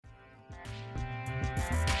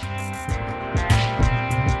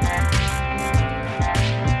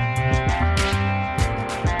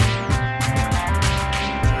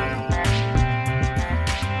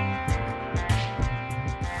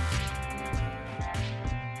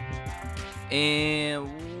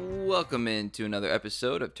And welcome into another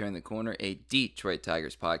episode of Turn the Corner, a Detroit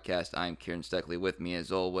Tigers podcast. I'm Kieran Steckley. With me,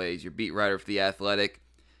 as always, your beat writer for The Athletic.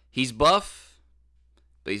 He's buff,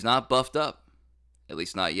 but he's not buffed up. At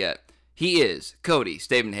least not yet. He is Cody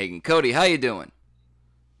Stavenhagen. Cody, how you doing?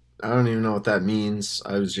 I don't even know what that means.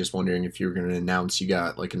 I was just wondering if you were going to announce you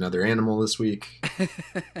got like another animal this week.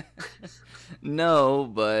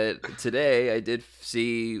 No, but today I did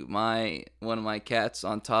see one of my cats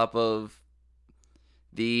on top of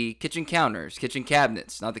the kitchen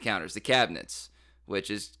cabinets, not the counters, the cabinets,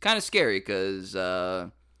 which is kind of scary because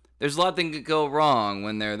there's a lot of things that go wrong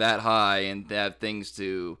when they're that high and they have things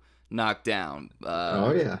to knock down.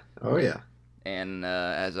 Oh yeah. And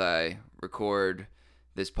as I record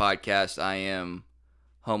this podcast, I am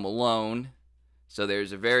home alone. So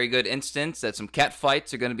there's a very good instance that some cat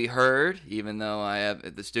fights are going to be heard, even though I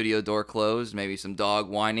have the studio door closed, maybe some dog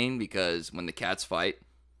whining, because when the cats fight,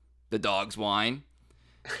 the dogs whine.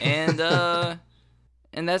 And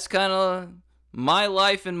and that's kind of my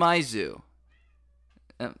life in my zoo.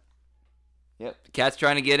 Yep, the cat's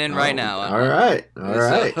trying to get in right now. All right.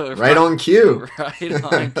 So, right on cue. Right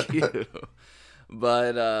on cue.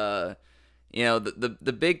 But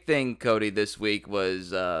the big thing, Cody, this week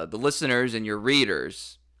was the listeners and your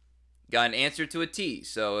readers got an answer to a T.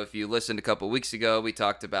 So if you listened a couple weeks ago, we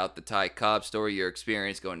talked about the Ty Cobb story, your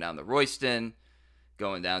experience going down the Royston,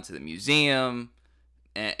 going down to the museum,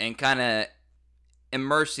 and kind of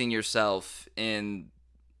immersing yourself in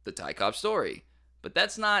the Ty Cobb story. But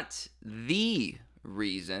that's not the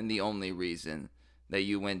only reason that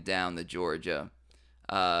you went down to Georgia.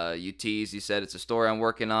 You teased, you said it's a story I'm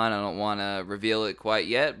working on. I don't want to reveal it quite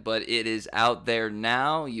yet, but it is out there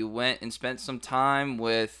now. You went and spent some time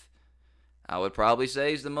with, I would probably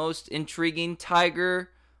say, is the most intriguing Tiger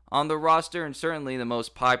on the roster and certainly the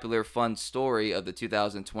most popular, fun story of the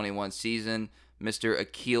 2021 season, Mr.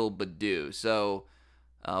 Akil Baddoo. So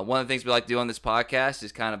one of the things we like to do on this podcast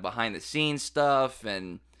is kind of behind the scenes stuff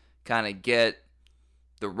and kind of get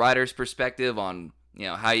the writer's perspective on,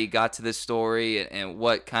 how you got to this story and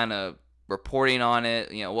what kind of reporting on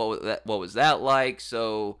it, what was that like?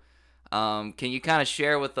 So can you kind of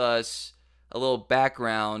share with us a little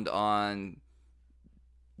background on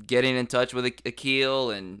getting in touch with Akil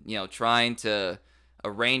and, trying to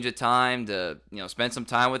arrange a time to, spend some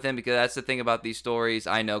time with him? Because that's the thing about these stories.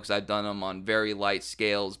 I know because I've done them on very light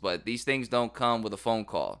scales, but these things don't come with a phone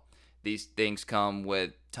call. These things come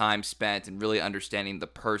with time spent and really understanding the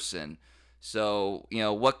person. So,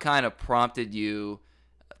 what kind of prompted you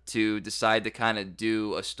to decide to kind of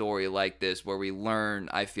do a story like this where we learn,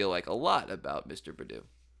 I feel like, a lot about Mr. Baddoo?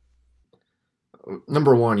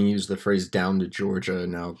 Number one, he used the phrase down to Georgia.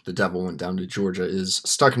 Now, the devil went down to Georgia is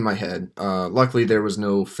stuck in my head. Luckily, there was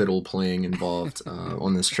no fiddle playing involved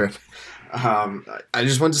on this trip. I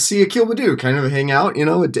just went to see Akil Baddoo, kind of hang out,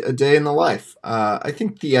 a day in the life. I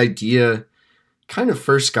think the idea kind of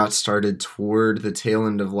first got started toward the tail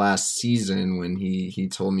end of last season when he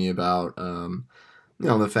told me about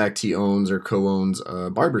the fact he owns or co-owns a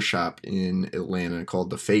barbershop in Atlanta called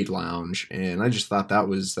the Fade Lounge, and I just thought that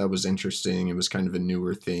was interesting. It was kind of a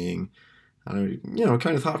newer thing. I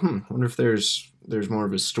kind of thought, wonder if there's more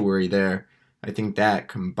of a story there. I think that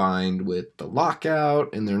combined with the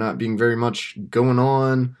lockout and there not being very much going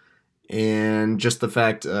on, and just the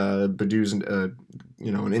fact Baddoo's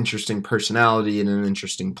an interesting personality and an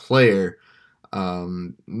interesting player,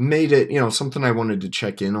 made it, something I wanted to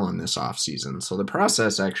check in on this offseason. So the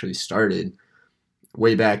process actually started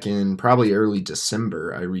way back in probably early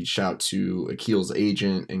December. I reached out to Akil's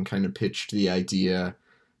agent and kind of pitched the idea.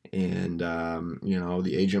 And,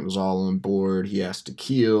 the agent was all on board. He asked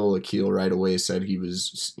Akil. Akil right away said he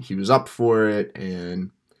was up for it.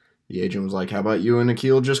 And the agent was like, how about you and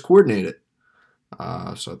Akil just coordinate it?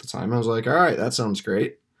 So at the time I was like, all right, that sounds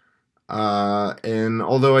great. And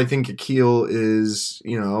although I think Akil is,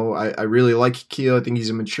 I really like Akil. I think he's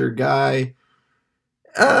a mature guy.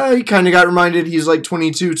 He kind of got reminded he's like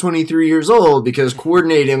 22, 23 years old because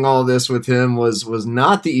coordinating all this with him was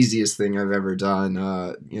not the easiest thing I've ever done.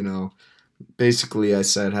 Basically I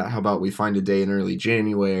said, how about we find a day in early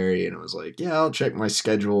January? And it was like, yeah, I'll check my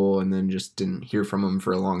schedule, and then just didn't hear from him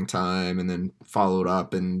for a long time, and then followed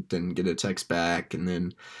up and didn't get a text back. And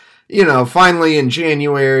then, finally in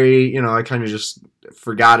January, I kind of just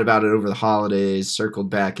forgot about it over the holidays, circled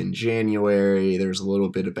back in January. There's a little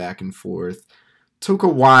bit of back and forth. Took a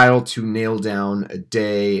while to nail down a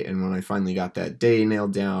day, and when I finally got that day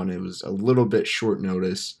nailed down, it was a little bit short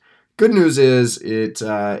notice. Good news is it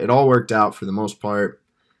all worked out for the most part.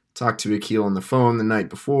 talked to Akil on the phone the night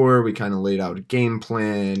before. We kind of laid out a game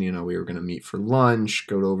plan. You know, we were going to meet for lunch,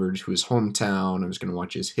 go over to his hometown. I was going to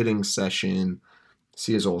watch his hitting session,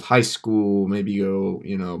 see his old high school, maybe go,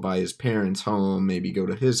 you know, by his parents' home, maybe go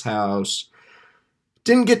to his house.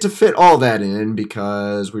 Didn't get to fit all that in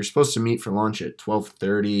because we were supposed to meet for lunch at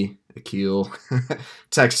 12:30. Akil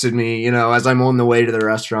texted me, you know, as I'm on the way to the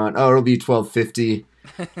restaurant. Oh, it'll be 12:50.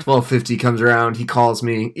 12:50 comes around. He calls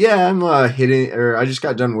me. Yeah, I'm hitting, or I just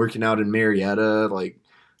got done working out in Marietta, like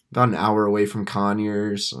about an hour away from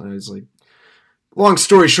Conyers. I was like, long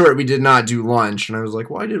story short, we did not do lunch, and I was like,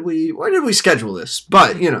 why did we schedule this?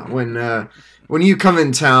 But you know, when you come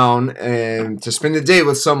in town and to spend a day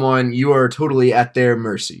with someone, you are totally at their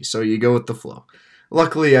mercy. So you go with the flow.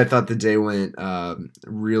 Luckily, I thought the day went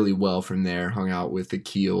really well from there. Hung out with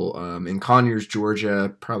Akil in Conyers,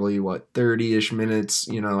 Georgia, probably 30-ish minutes,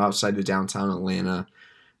 you know, outside of downtown Atlanta,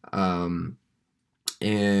 and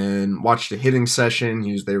watched a hitting session.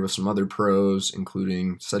 He was there with some other pros,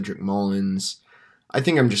 including Cedric Mullins. I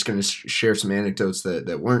think I'm just going to share some anecdotes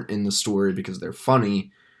that weren't in the story because they're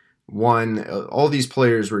funny. One, all these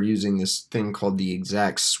players were using this thing called the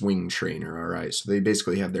Exact Swing Trainer, all right? So they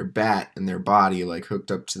basically have their bat and their body like hooked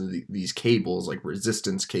up to these cables, like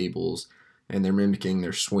resistance cables, and they're mimicking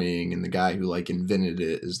their swing, and the guy who like invented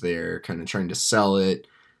it is there kind of trying to sell it.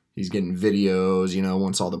 He's getting videos, you know,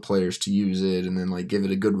 wants all the players to use it and then like give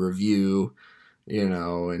it a good review, you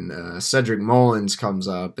know, and Cedric Mullins comes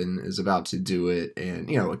up and is about to do it, and,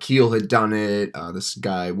 you know, Akil had done it, this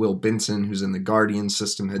guy, Will Benson, who's in the Guardian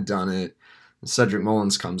system, had done it, and Cedric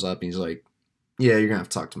Mullins comes up, and he's like, yeah, you're gonna have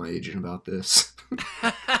to talk to my agent about this,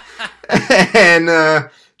 and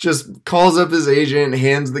just calls up his agent,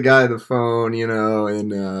 hands the guy the phone, you know,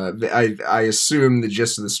 and I assume the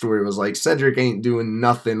gist of the story was like, Cedric ain't doing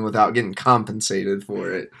nothing without getting compensated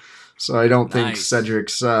for it. So I don't think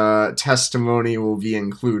Cedric's testimony will be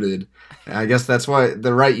included. I guess that's what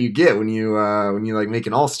the right you get when you like make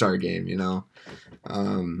an all-star game, you know.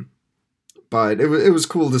 But it was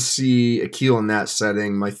cool to see Akil in that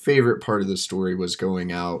setting. My favorite part of the story was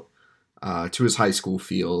going out to his high school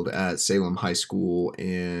field at Salem High School,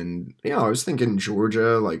 and you know, I was thinking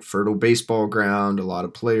Georgia, like fertile baseball ground, a lot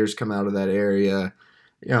of players come out of that area.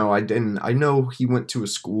 You know, I know he went to a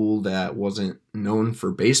school that wasn't known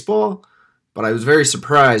for baseball, but I was very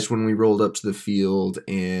surprised when we rolled up to the field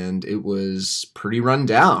and it was pretty run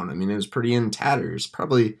down. I mean, it was pretty in tatters.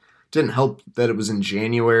 Probably didn't help that it was in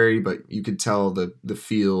January, but you could tell the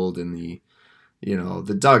field and the, you know,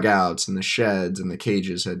 the dugouts and the sheds and the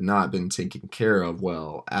cages had not been taken care of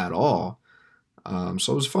well at all.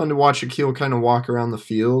 So it was fun to watch Akil kind of walk around the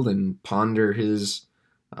field and ponder his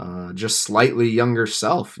just slightly younger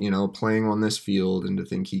self, you know, playing on this field, and to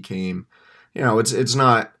think he came, you know, it's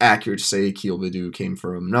not accurate to say Akil Baddoo came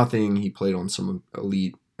from nothing. He played on some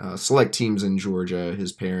elite select teams in Georgia.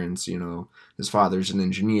 His parents, you know, his father's an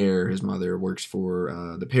engineer, his mother works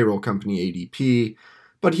for the payroll company ADP,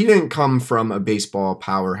 but he didn't come from a baseball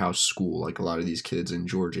powerhouse school like a lot of these kids in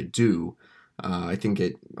Georgia do. I think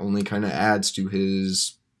it only kind of adds to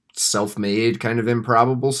his self-made kind of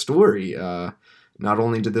improbable story. Not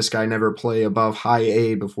only did this guy never play above high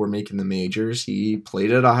A before making the majors, he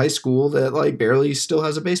played at a high school that like barely still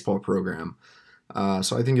has a baseball program.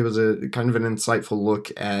 So I think it was a kind of an insightful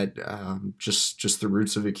look at just the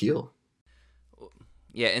roots of Akil.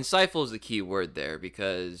 Yeah, insightful is the key word there,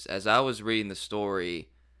 because as I was reading the story,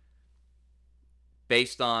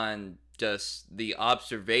 based on just the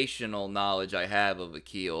observational knowledge I have of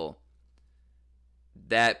Akil,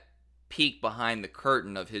 that peek behind the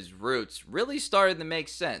curtain of his roots really started to make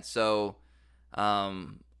sense. So,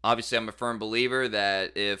 obviously, I'm a firm believer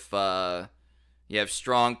that if you have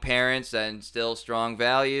strong parents that instill strong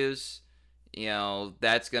values, you know,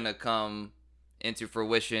 that's going to come into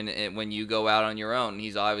fruition when you go out on your own.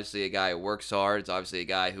 He's obviously a guy who works hard. It's obviously a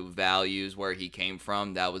guy who values where he came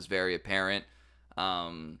from. That was very apparent.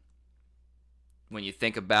 When you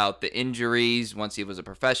think about the injuries once he was a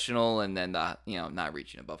professional, and then the, you know, not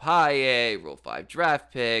reaching above high A, Rule 5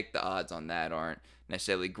 draft pick, the odds on that aren't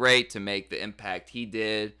necessarily great to make the impact he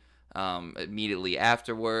did immediately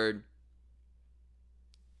afterward.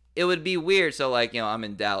 It would be weird. So, like, you know, I'm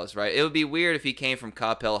in Dallas, right? It would be weird if he came from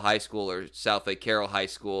Coppell High School or South Lake Carroll High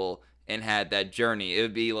School and had that journey. It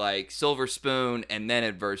would be like silver spoon and then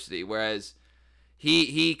adversity. Whereas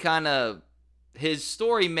he kind of, his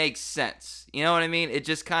story makes sense. You know what I mean? It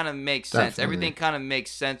just kind of makes sense. Definitely. Everything kind of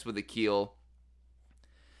makes sense with Akil.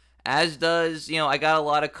 As does, you know, I got a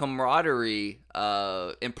lot of camaraderie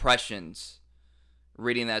impressions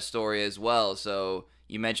reading that story as well. So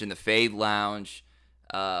you mentioned the Fade Lounge.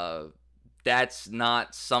 that's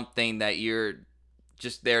not something that you're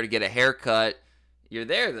just there to get a haircut. You're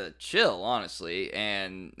there to chill, honestly.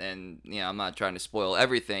 And I'm not trying to spoil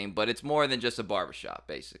everything, but it's more than just a barbershop,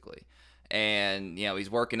 basically. And he's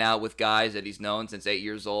working out with guys that he's known since 8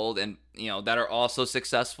 years old, and that are also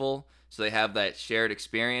successful. So they have that shared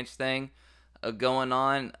experience thing going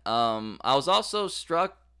on. I was also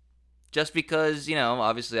struck just because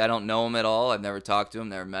obviously I don't know him at all. I've never talked to him,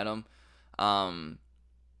 never met him.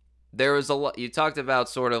 There was a lot. You talked about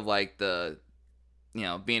sort of like the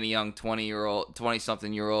being a young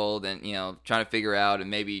 20-something-year-old and, trying to figure out, and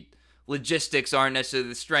maybe logistics aren't necessarily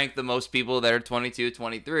the strength of most people that are 22,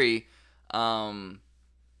 23.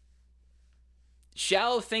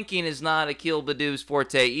 Shallow thinking is not Akil Badu's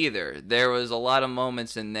forte either. There was a lot of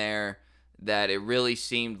moments in there that it really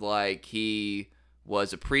seemed like he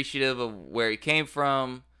was appreciative of where he came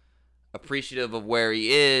from, appreciative of where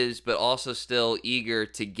he is, but also still eager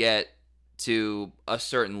to get to a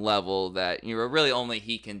certain level that really only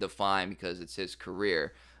he can define because it's his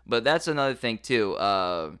career. But that's another thing too.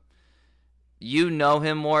 You know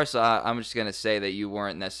him more, so I'm just gonna say that you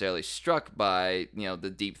weren't necessarily struck by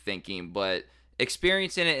the deep thinking, but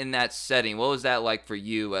experiencing it in that setting, what was that like for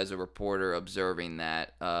you as a reporter observing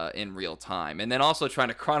that in real time, and then also trying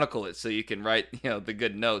to chronicle it so you can write the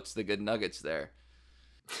good notes, the good nuggets there?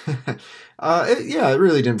 Yeah, it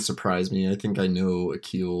really didn't surprise me. I think I knew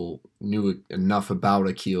enough about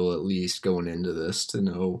Akil at least going into this to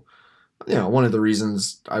know, one of the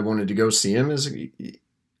reasons I wanted to go see him is,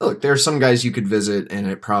 look, there are some guys you could visit and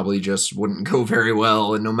it probably just wouldn't go very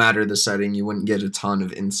well, and no matter the setting, you wouldn't get a ton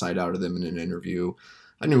of insight out of them in an interview.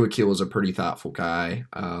 I knew Akil was a pretty thoughtful guy.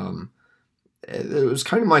 It was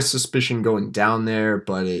kind of my suspicion going down there,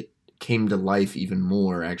 but it came to life even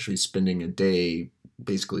more actually spending a day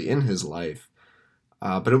basically in his life.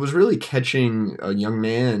 But it was really catching a young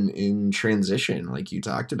man in transition, like you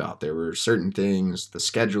talked about. There were certain things, the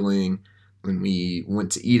scheduling, when we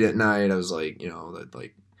went to eat at night, I was like,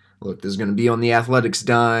 look, this is going to be on the Athletics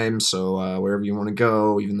dime, so wherever you want to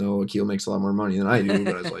go, even though Akil makes a lot more money than I do,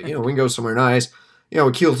 but I was like, we can go somewhere nice.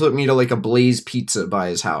 Akil took me to like a Blaze Pizza by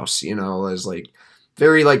his house, as like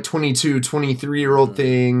very like 22, 23-year-old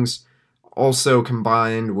things, also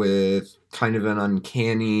combined with kind of an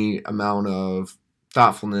uncanny amount of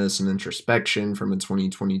thoughtfulness and introspection from a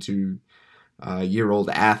 22-year-old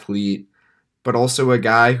athlete, but also a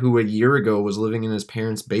guy who a year ago was living in his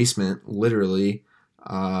parents' basement, literally,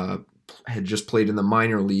 had just played in the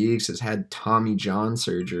minor leagues, has had Tommy John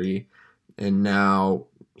surgery, and now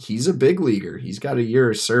he's a big leaguer. He's got a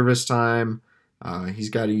year of service time. He's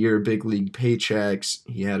got a year of big league paychecks.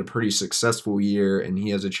 He had a pretty successful year, and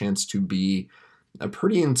he has a chance to be a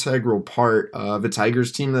pretty integral part of a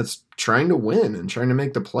Tigers team that's trying to win and trying to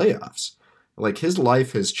make the playoffs. Like, his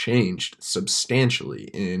life has changed substantially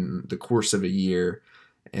in the course of a year,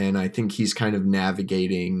 and I think he's kind of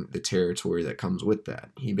navigating the territory that comes with that.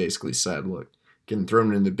 He basically said, look, getting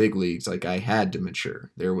thrown in the big leagues, like, I had to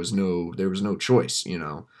mature. There was no choice,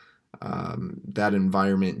 that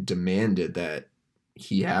environment demanded that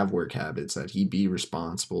he have work habits, that he be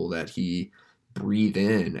responsible, that he breathe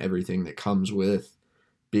in everything that comes with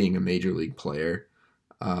being a major league player.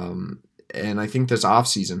 And I think this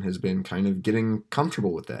offseason has been kind of getting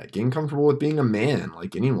comfortable with that, getting comfortable with being a man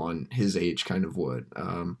like anyone his age kind of would.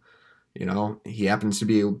 He happens to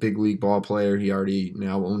be a big league ball player. He already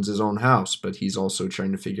now owns his own house, but he's also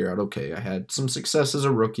trying to figure out, okay, I had some success as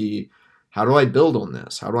a rookie. How do I build on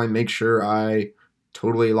this? How do I make sure I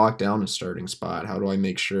totally lock down a starting spot? How do I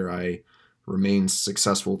make sure I remain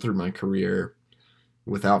successful through my career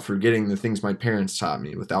without forgetting the things my parents taught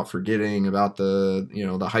me, without forgetting about the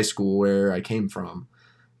high school where I came from?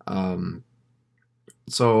 I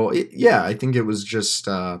think it was just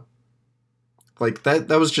like that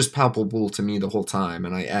was just palpable to me the whole time.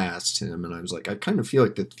 And I asked him, and I was like, I kind of feel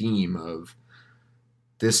like the theme of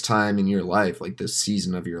this time in your life, like this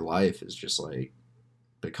season of your life, is just like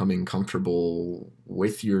becoming comfortable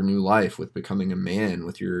with your new life, with becoming a man,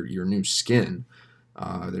 with your new skin.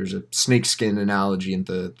 There's a snakeskin analogy at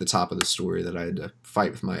the top of the story that I had to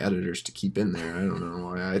fight with my editors to keep in there. I don't know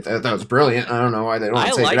why. I thought that was brilliant. I don't know why they don't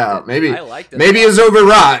want to take it out. Maybe it's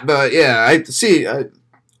overwrought, but yeah,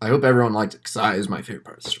 I hope everyone liked it because it was my favorite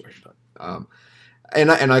part of the story. But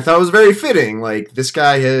and I thought it was very fitting. Like, this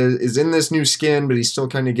guy is in this new skin, but he's still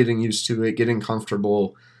kind of getting used to it, getting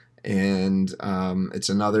comfortable, and it's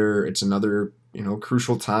another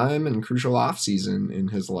crucial time and crucial off season in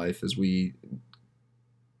his life as we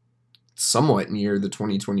somewhat near the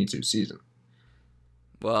 2022 season.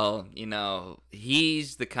 Well,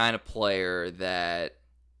 he's the kind of player that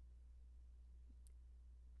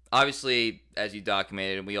obviously, as you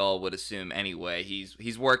documented, and we all would assume anyway,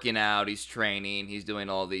 he's working out, he's training, he's doing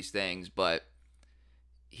all these things, but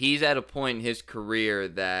he's at a point in his career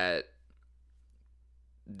that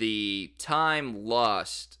the time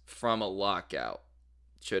lost from a lockout,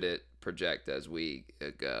 should it project as we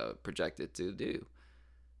project it to do,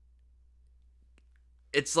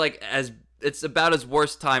 it's like it's about as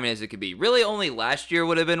worst timing as it could be. Really, only last year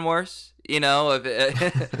would have been worse,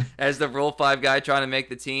 as the Rule 5 guy trying to make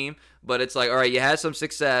the team. But it's like, all right, you had some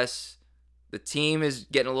success. The team is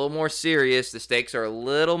getting a little more serious. The stakes are a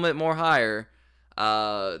little bit more higher.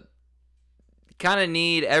 Kind of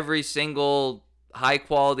need every single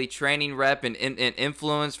high-quality training rep and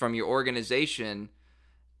influence from your organization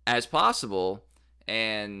as possible.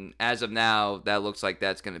 And as of now, that looks like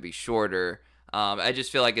that's going to be shorter. I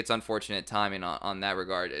just feel like it's unfortunate timing on that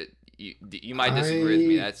regard. You might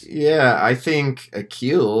disagree with me. Yeah, I think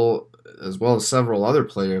Akil, as well as several other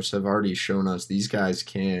players, have already shown us these guys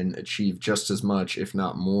can achieve just as much, if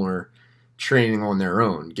not more, training on their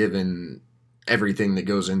own, given everything that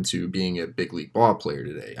goes into being a big league ball player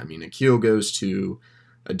today. I mean, Akil goes to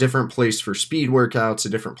a different place for speed workouts, a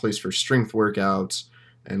different place for strength workouts,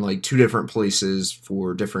 and like 2 different places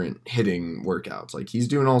for different hitting workouts. Like, he's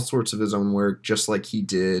doing all sorts of his own work, just like he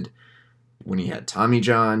did when he had Tommy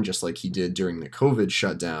John, just like he did during the COVID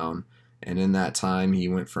shutdown. And in that time, he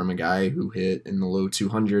went from a guy who hit in the low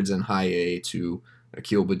 200s in high A to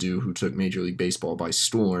Akil Baddoo, who took Major League Baseball by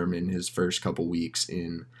storm in his first couple weeks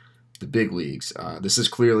in the big leagues. This is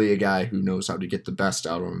clearly a guy who knows how to get the best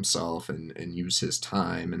out of himself and use his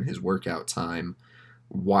time and his workout time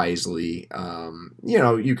wisely.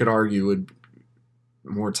 You could argue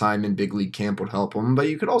more time in big league camp would help him, but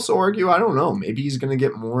you could also argue, I don't know, maybe he's going to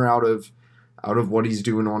get more out of what he's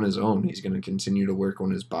doing on his own. He's going to continue to work on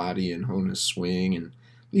his body and hone his swing, and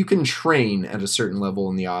you can train at a certain level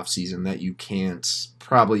in the off season that you can't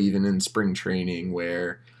probably even in spring training,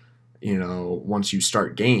 where once you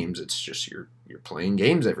start games, it's just you're playing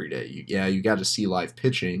games every day. You got to see live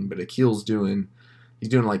pitching, but Akil's doing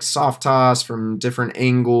like soft toss from different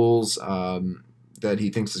angles that he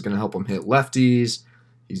thinks is going to help him hit lefties.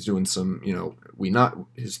 He's doing some,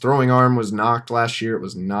 his throwing arm was knocked last year. It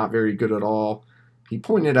was not very good at all. He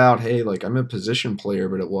pointed out, hey, like, I'm a position player,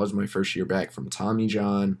 but it was my first year back from Tommy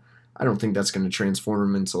John. I don't think that's going to transform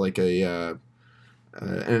him into like an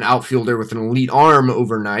outfielder with an elite arm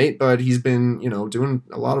overnight, but he's been, doing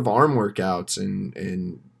a lot of arm workouts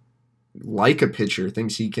and like a pitcher,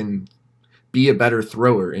 thinks he can be a better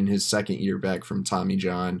thrower in his second year back from Tommy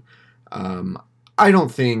John. I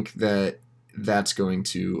don't think that's going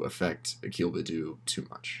to affect Akil Baddoo too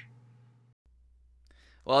much.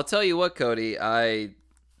 Well, I'll tell you what, Cody, I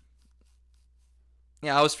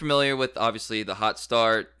was familiar with, obviously, the hot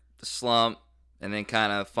start, the slump, and then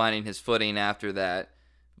kind of finding his footing after that.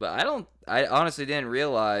 But I honestly didn't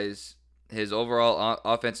realize his overall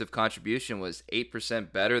offensive contribution was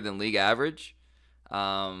 8% better than league average.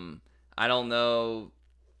 I don't know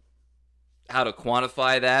how to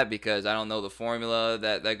quantify that because I don't know the formula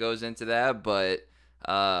that goes into that, but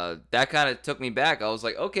that kind of took me back. I was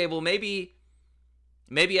like, okay, well, maybe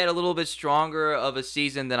he had a little bit stronger of a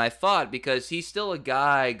season than I thought, because he's still a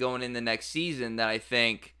guy going in the next season that I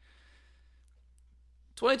think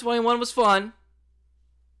 2021 was fun,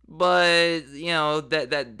 but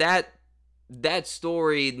that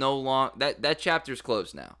story no long that chapter's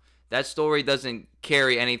closed now. That story doesn't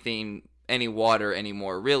carry any water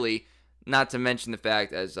anymore, really. Not to mention the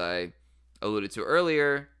fact, as I alluded to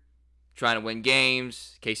earlier, trying to win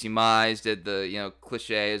games. Casey Mize did the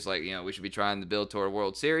cliche is like, we should be trying to build toward a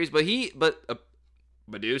World Series, but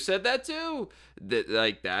Baddoo said that too.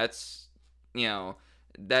 That's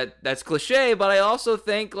that's cliche, but I also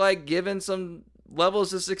think, like, given some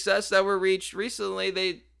levels of success that were reached recently,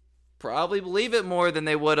 they probably believe it more than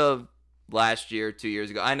they would have last year, 2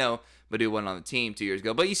 years ago. I know Baddoo wasn't on the team 2 years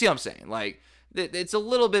ago, but you see what I'm saying? Like, it's a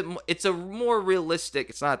little bit. It's a more realistic.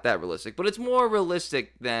 It's not that realistic, but it's more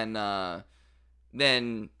realistic than had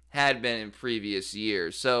been in previous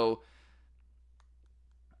years. So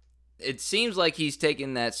it seems like he's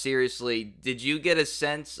taking that seriously. Did you get a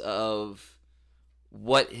sense of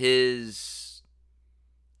what his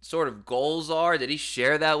sort of goals are? Did he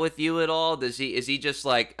share that with you at all? Is he just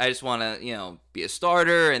like, I just want to be a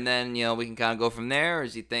starter and then we can kind of go from there? Or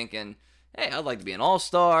is he thinking, hey, I'd like to be an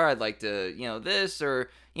all-star, I'd like to, this, or,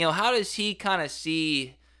 how does he kind of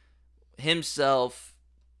see himself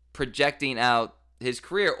projecting out his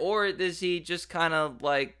career? Or does he just kind of,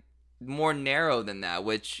 like, more narrow than that,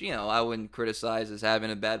 which, I wouldn't criticize as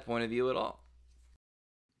having a bad point of view at all?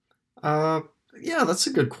 Yeah, that's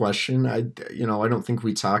a good question. I don't think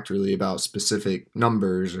we talked really about specific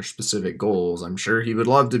numbers or specific goals. I'm sure he would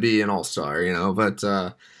love to be an all-star, but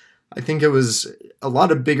I think it was a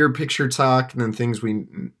lot of bigger picture talk than things we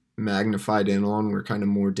magnified in on. Were kind of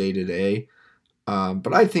more day to day.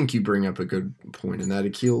 But I think you bring up a good point in that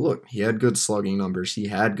Akil. Look, he had good slugging numbers. He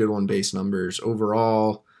had good on base numbers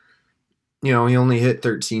overall. He only hit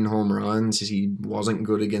 13 home runs. He wasn't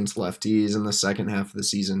good against lefties in the second half of the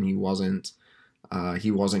season. He wasn't.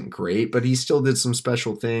 He wasn't great, but he still did some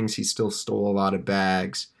special things. He still stole a lot of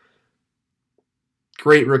bags.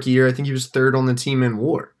 Great rookie year. I think he was third on the team in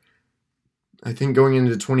WAR. I think going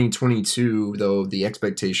into 2022, though, the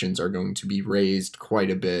expectations are going to be raised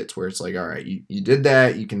quite a bit, where it's like, all right, you did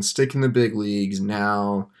that. You can stick in the big leagues.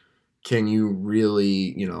 Now, can you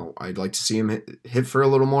really, I'd like to see him hit for a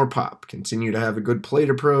little more pop, continue to have a good plate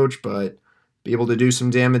approach, but be able to do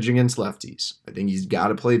some damage against lefties. I think he's got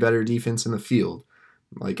to play better defense in the field.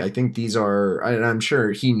 I think these are, and I'm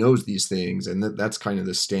sure he knows these things, and that's kind of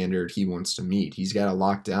the standard he wants to meet. He's got to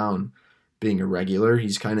lock down being a regular.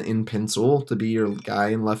 He's kind of in pencil to be your guy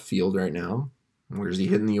in left field right now. Where is he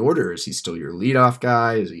hitting the order? Is he still your leadoff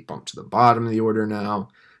guy? Is he bumped to the bottom of the order now?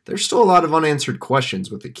 There's still a lot of unanswered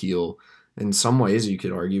questions with Akil. In some ways, you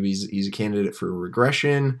could argue he's a candidate for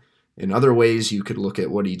regression. In other ways, you could look at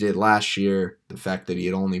what he did last year, the fact that he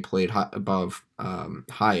had only played above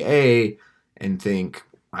high A, and think,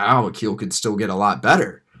 wow, Akil could still get a lot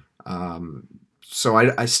better. So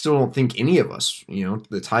I still don't think any of us,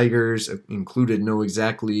 the Tigers included, know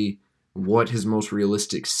exactly what his most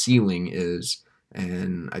realistic ceiling is.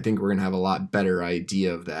 And I think we're going to have a lot better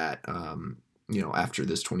idea of that, after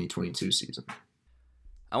this 2022 season.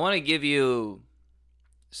 I want to give you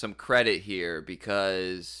some credit here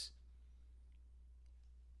because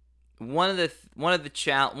one of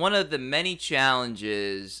the many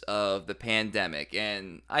challenges of the pandemic,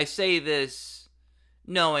 and I say this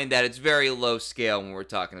knowing that it's very low scale when we're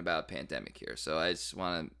talking about pandemic here. So I just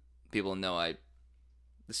want people to know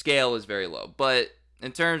the scale is very low. But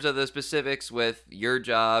in terms of the specifics with your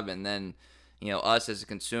job and then, us as a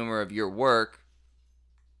consumer of your work,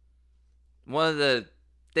 one of the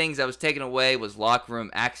things that was taken away was locker room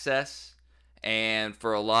access. And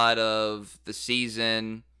for a lot of the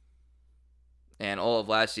season and all of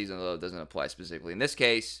last season, although it doesn't apply specifically in this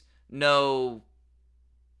case, no,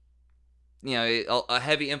 a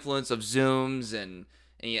heavy influence of Zooms and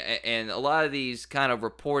a lot of these kind of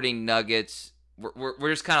reporting nuggets, we're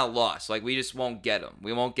just kind of lost. We just won't get them.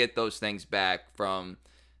 We won't get those things back from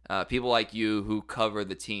people like you who cover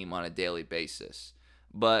the team on a daily basis.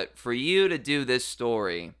 But for you to do this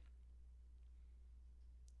story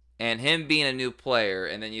and him being a new player,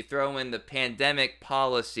 and then you throw in the pandemic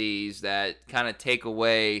policies that kind of take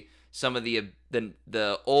away some of the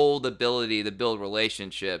old ability to build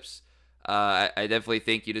relationships, I definitely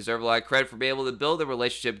think you deserve a lot of credit for being able to build a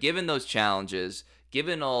relationship, given those challenges,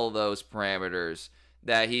 given all those parameters,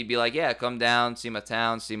 that he'd be like, yeah, come down, see my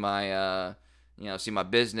town, see my, see my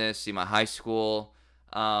business, see my high school.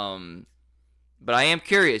 But I am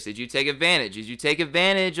curious, did you take advantage? Did you take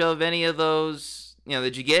advantage of any of those?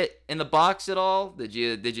 Did you get in the box at all? Did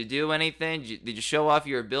you do anything? Did you show off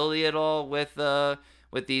your ability at all with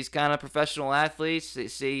these kind of professional athletes?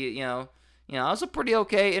 See, I was a pretty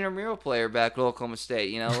okay intramural player back at Oklahoma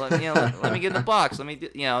State. Let me get in the box.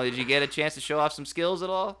 Did you get a chance to show off some skills at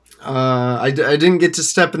all? I didn't get to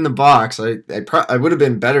step in the box. I would have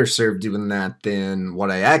been better served doing that than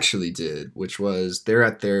what I actually did, which was they're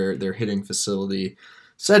at their hitting facility.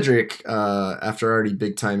 Cedric, after already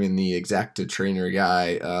big time in the exacta trainer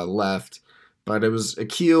guy, left. But it was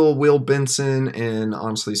Akil, Will Benson, and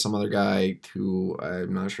honestly some other guy who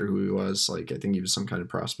I'm not sure who he was. I think he was some kind of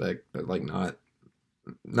prospect, but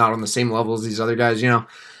not on the same level as these other guys,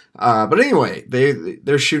 But anyway,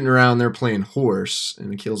 they're shooting around, they're playing horse,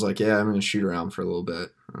 and Akil's like, yeah, I'm gonna shoot around for a little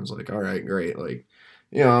bit. I was like, all right, great.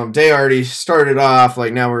 Day already started off.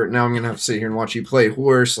 Now I'm gonna have to sit here and watch you play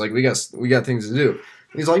horse. We got things to do.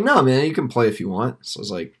 And he's like, no, man, you can play if you want. So I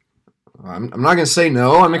was like, I'm not gonna say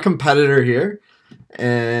no. I'm a competitor here,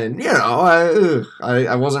 and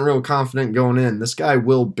I wasn't real confident going in. This guy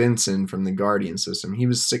Will Benson from the Guardian system, he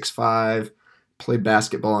was 6'5", played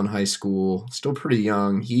basketball in high school, still pretty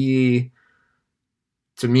young. He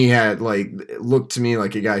to me had looked to me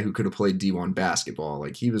like a guy who could have played D1 basketball.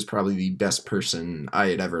 He was probably the best person I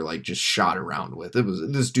had ever just shot around with.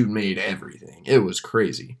 This dude made everything. It was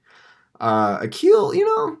crazy. Akil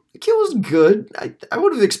was good. I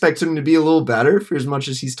would have expected him to be a little better for as much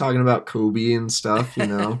as he's talking about Kobe and stuff,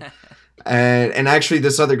 and actually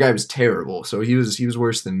this other guy was terrible, so he was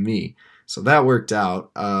worse than me. So that worked out.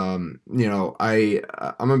 I'm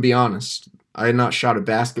gonna be honest. I had not shot a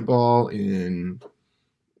basketball in,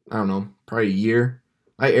 I don't know, probably a year.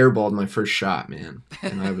 I airballed my first shot, man,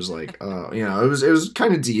 and I was like, it was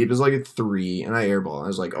kind of deep. It was like a 3, and I airballed. I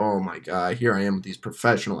was like, oh my god, here I am with these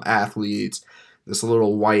professional athletes. This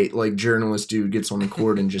little white like journalist dude gets on the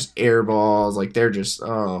court and just airballs. Like they're just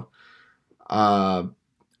Uh,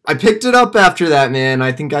 I picked it up after that, man.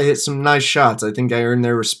 I think I hit some nice shots. I think I earned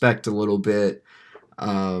their respect a little bit.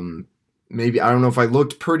 Maybe I don't know if I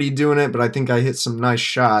looked pretty doing it, but I think I hit some nice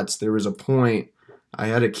shots. There was a point I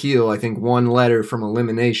had Akil, I think, one letter from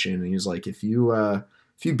elimination, and he was like, "If you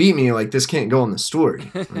beat me, like this can't go in the story."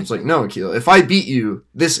 And I was like, "No, Akil. If I beat you,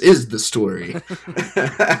 this is the story."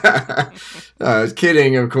 I was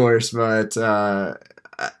kidding, of course, but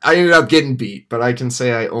I ended up getting beat. But I can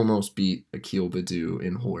say I almost beat Akil Badu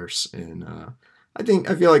in horse, and I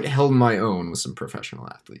feel like I held my own with some professional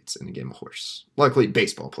athletes in the game of horse. Luckily,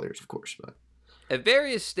 baseball players, of course. But at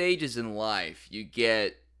various stages in life, you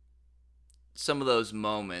get some of those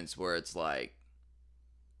moments where it's like,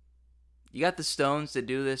 you got the stones to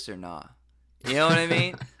do this or not? You know what I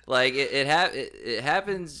mean? Like it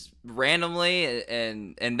happens randomly,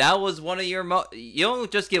 and that was one of your you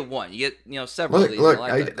don't just get one. You get several of these.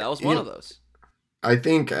 That was one of those. I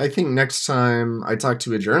think next time I talk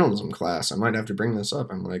to a journalism class, I might have to bring this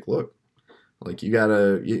up. I'm like, look, like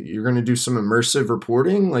you're gonna do some immersive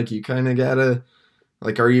reporting. Like you kind of gotta,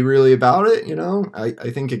 like, are you really about it?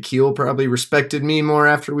 I think Akil probably respected me more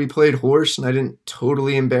after we played horse, and I didn't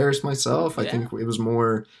totally embarrass myself. Yeah. I think it was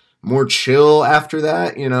more chill after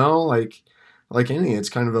that. Like it's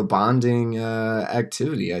kind of a bonding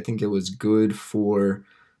activity. I think it was good for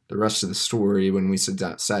the rest of the story. When we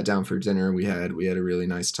sat down for dinner, we had a really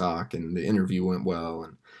nice talk, and the interview went well,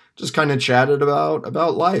 and just kind of chatted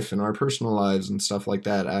about life and our personal lives and stuff like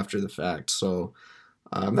that after the fact. So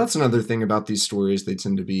that's another thing about these stories. They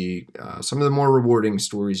tend to be some of the more rewarding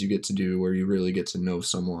stories you get to do, where you really get to know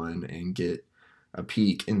someone and get a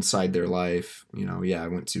peek inside their life. I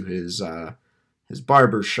went to his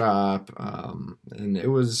barber shop, and it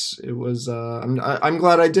was. I'm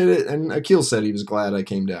glad I did it. And Akil said he was glad I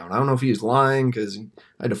came down. I don't know if he was lying because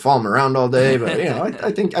I had to follow him around all day, but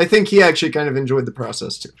I think he actually kind of enjoyed the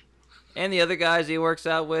process too. And the other guys he works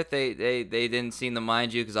out with, they didn't seem to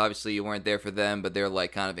mind you because obviously you weren't there for them, but they're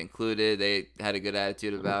like kind of included. They had a good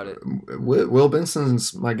attitude about it. Will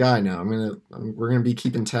Benson's my guy now. We're gonna be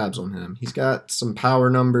keeping tabs on him. He's got some power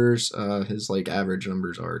numbers. His like average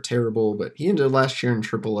numbers are terrible, but he ended last year in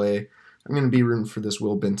AAA. I'm gonna be rooting for this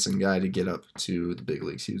Will Benson guy to get up to the big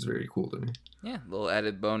leagues. He was very cool to me. Yeah, a little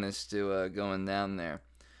added bonus to going down there.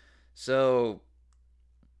 So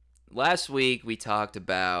last week we talked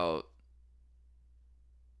about.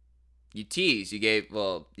 You teased. You gave.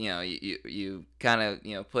 Well, you kind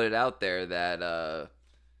of put it out there that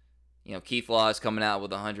Keith Law is coming out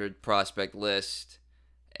with a 100 prospect list,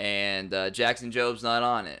 and Jackson Jobe's not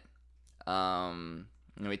on it. And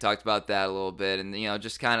we talked about that a little bit, and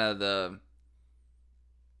just kind of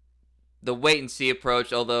the wait and see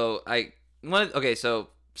approach. Although so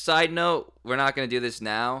side note, we're not going to do this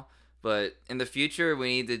now, but in the future we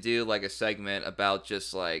need to do like a segment about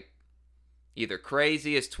just like. Either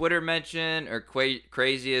craziest Twitter mention or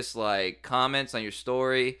craziest like comments on your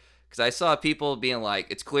story, because I saw people being like,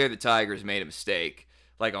 "It's clear the Tigers made a mistake,"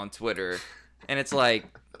 like on Twitter, and it's like,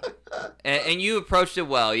 and you approached it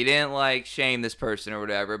well. You didn't like shame this person or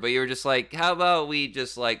whatever, but you were just like, "How about we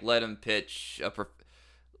just like let him pitch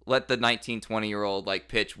let the 19, 20-year-old like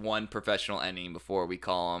pitch one professional inning before we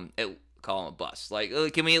call him a bust? Like,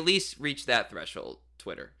 can we at least reach that threshold,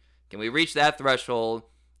 Twitter? Can we reach that threshold?"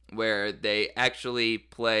 Where they actually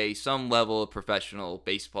play some level of professional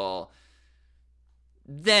baseball,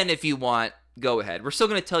 then if you want, go ahead. We're still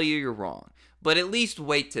going to tell you you're wrong, but at least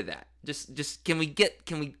wait to that. Just can we get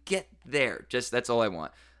there? Just that's all I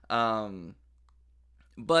want.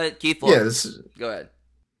 But Keith, go ahead.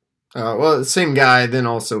 Well, the same guy then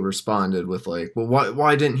also responded with like, well,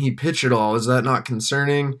 why didn't he pitch at all? Is that not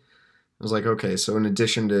concerning? I was like, okay, so in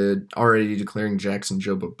addition to already declaring Jackson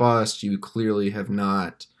Jobe a bust, you clearly have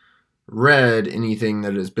not read anything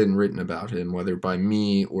that has been written about him, whether by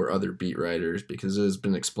me or other beat writers, because it has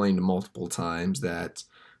been explained multiple times that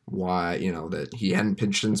that he hadn't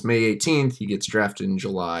pitched since May 18th. He gets drafted in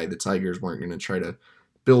July. The Tigers weren't going to try to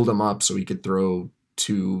build him up so he could throw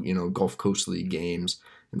 2, Gulf Coast League games.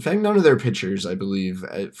 In fact, none of their pitchers, I believe,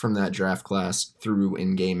 from that draft class threw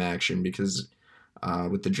in-game action because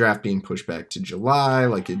with the draft being pushed back to July,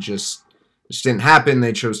 like it just didn't happen.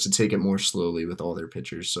 They chose to take it more slowly with all their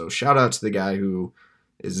pitchers. So shout out to the guy who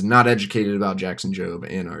is not educated about Jackson Jobe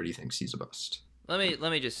and already thinks he's a bust. Let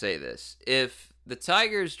me just say this. If the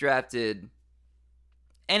Tigers drafted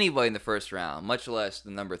anybody in the first round, much less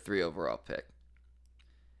the number 3 overall pick,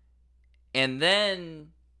 and then,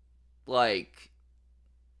 like,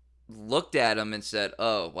 looked at him and said,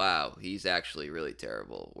 oh, wow, he's actually really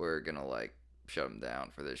terrible. We're going to, like, shut him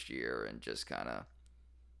down for this year and just kind of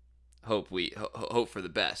hope for the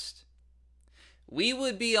best. We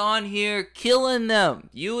would be on here killing them.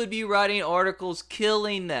 You would be writing articles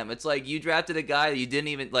killing them. It's like you drafted a guy that you didn't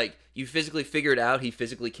even, like, you physically figured out he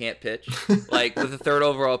physically can't pitch, like, with a 3rd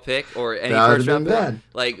overall pick or any first round pick.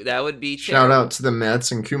 Like, that would be terrible. Shout out to the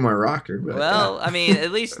Mets and Kumar Rocker. Well, I mean,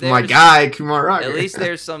 at least there's... my guy, Kumar Rocker. At least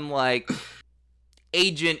there's some, like,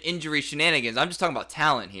 agent injury shenanigans. I'm just talking about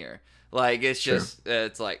talent here. Like, it's just,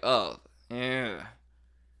 it's like, oh, yeah.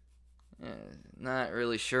 Not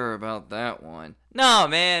really sure about that one. No,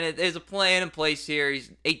 man, there's a plan in place here.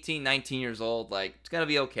 He's 18, 19 years old. Like, it's going to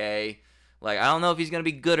be okay. Like, I don't know if he's going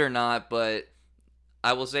to be good or not, but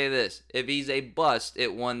I will say this. If he's a bust, it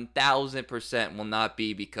 1,000% will not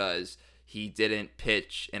be because he didn't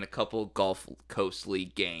pitch in a couple Gulf Coast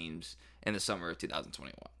League games in the summer of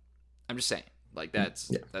 2021. I'm just saying. Like,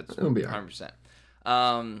 that's it'll be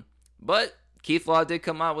 100%. But Keith Law did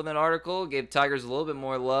come out with an article, gave Tigers a little bit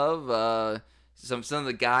more love. Some of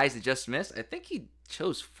the guys that just missed, I think he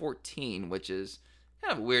chose 14, which is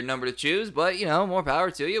kind of a weird number to choose, but, you know, more power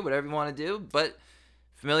to you, whatever you want to do. But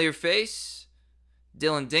familiar face,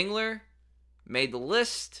 Dylan Dingler made the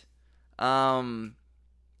list. A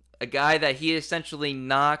guy that he essentially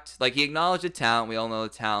knocked, like, he acknowledged the talent. We all know the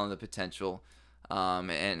talent, the potential,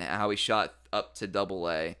 and how he shot up to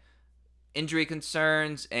Double-A. Injury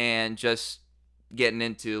concerns and just getting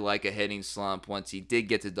into, like, a hitting slump once he did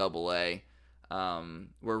get to Double-A.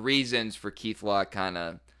 Were reasons for Keith Law kind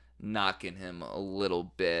of knocking him a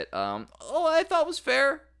little bit. I thought was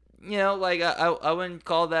fair. You know, like, I wouldn't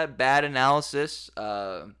call that bad analysis.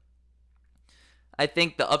 I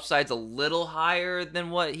think the upside's a little higher than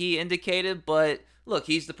what he indicated, but look,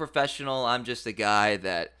 he's the professional. I'm just a guy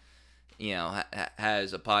that, you know,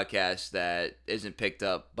 has a podcast that isn't picked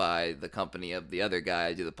up by the company of the other guy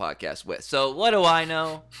I do the podcast with. So what do I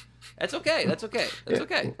know? That's okay. That's okay. That's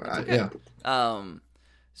okay. That's okay.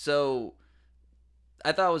 So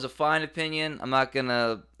I thought it was a fine opinion. I'm not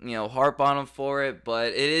gonna, you know, harp on him for it, but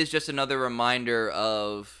it is just another reminder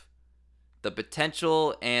of the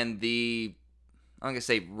potential and the, I'm not gonna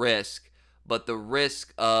say risk, but the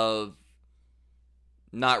risk of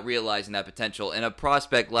not realizing that potential in a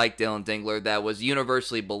prospect like Dylan Dingler that was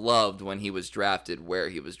universally beloved when he was drafted where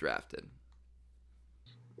he was drafted.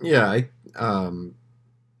 Yeah, I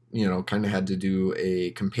you know, kind of had to do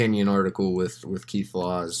a companion article with Keith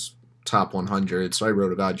Law's top 100. So I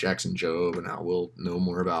wrote about Jackson Jobe and how we'll know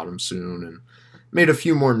more about him soon, and made a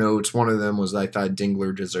few more notes. One of them was I thought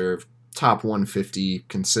Dingler deserved top 150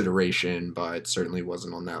 consideration, but certainly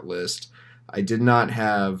wasn't on that list. I did not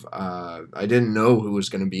have, I didn't know who was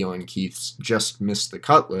going to be on Keith's just missed the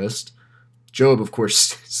cut list. Jobe, of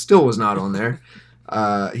course, still was not on there.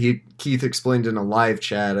 Keith explained in a live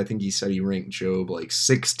chat, I think he said he ranked Jobe like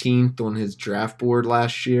 16th on his draft board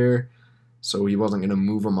last year, so he wasn't going to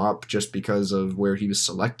move him up just because of where he was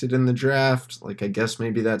selected in the draft. Like, I guess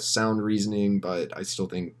maybe that's sound reasoning, but I still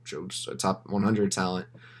think Jobe's a top 100 talent.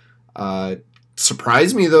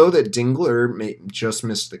 Surprised me, though, that Dingler just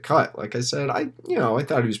missed the cut. Like I said, I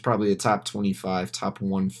thought he was probably a top 25, top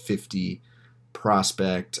 150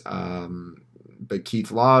 prospect. But Keith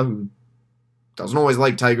Law, who doesn't always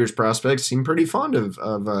like Tigers prospects, seemed pretty fond of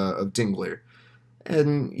Dingler.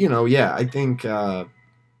 And, you know, yeah, I think,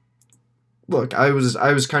 look, I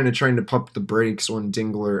was kind of trying to pump the brakes on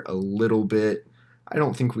Dingler a little bit. I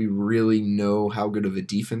don't think we really know how good of a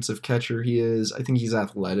defensive catcher he is. I think he's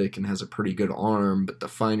athletic and has a pretty good arm, but the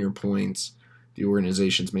finer points, the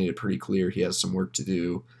organization's made it pretty clear he has some work to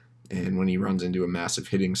do. And when he runs into a massive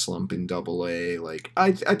hitting slump in Double-A, like,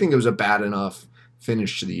 I think it was a bad enough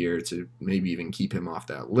finish to the year to maybe even keep him off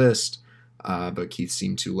that list. But Keith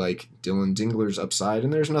seemed to like Dylan Dingler's upside,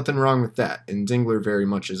 and there's nothing wrong with that. And Dingler very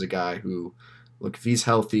much is a guy who, look, if he's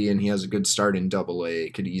healthy and he has a good start in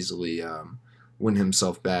Double-A, could easily win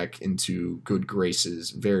himself back into good graces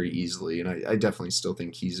very easily. And I definitely still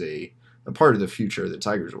think he's a part of the future of the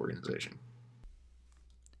Tigers organization.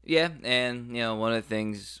 Yeah, and, you know, one of the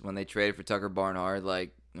things when they traded for Tucker Barnhart,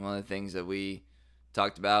 like, one of the things that we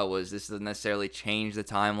talked about was this doesn't necessarily change the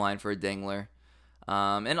timeline for Dingler.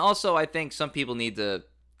 And also, I think some people need to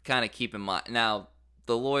kind of keep in mind. Now,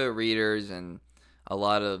 the loyal readers and a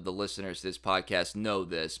lot of the listeners to this podcast know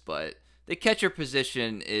this, but the catcher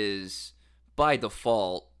position is by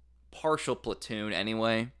default partial platoon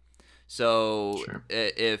anyway. So Sure.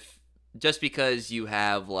 if just because you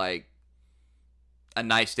have like a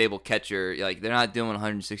nice stable catcher, like they're not doing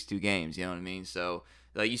 162 games, you know what I mean? So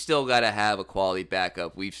like you still got to have a quality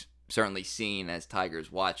backup. We've certainly seen as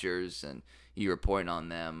Tigers watchers, and you reporting on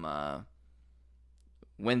them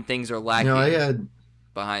when things are I lacking had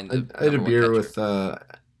behind the I had a number one beer catcher. with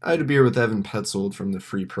I had a beer with Evan Petzold from the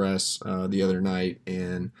Free Press the other night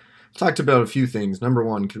and talked about a few things. Number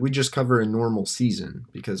one, could we just cover a normal season?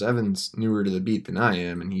 Because Evan's newer to the beat than I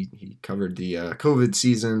am, and he covered the COVID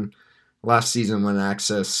season last season when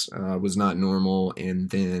access was not normal, and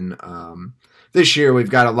then this year we've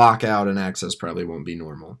got a lockout and access probably won't be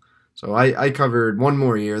normal. So I covered one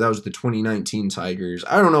more year. That was the 2019 Tigers.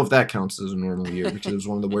 I don't know if that counts as a normal year because it was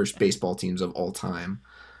one of the worst baseball teams of all time.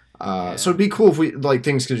 So Yeah. it'd be cool if we like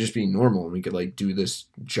things could just be normal and we could like do this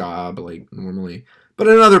job like normally. But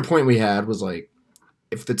another point we had was like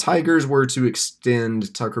if the Tigers were to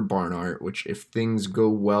extend Tucker Barnhart, which if things go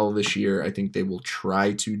well this year, I think they will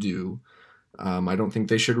try to do. I don't think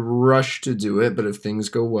they should rush to do it, but if things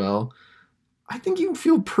go well, I think you can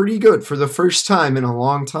feel pretty good for the first time in a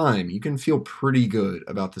long time. You can feel pretty good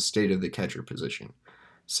about the state of the catcher position.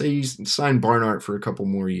 Say you sign Barnhart for a couple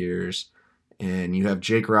more years, and you have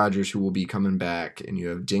Jake Rogers who will be coming back, and you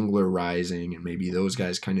have Dingler rising, and maybe those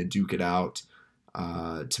guys kind of duke it out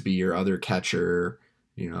to be your other catcher,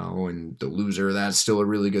 and the loser, that's still a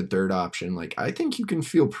really good third option. Like, I think you can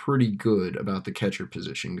feel pretty good about the catcher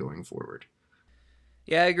position going forward.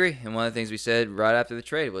 Yeah, I agree. And one of the things we said right after the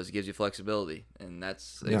trade was it gives you flexibility, and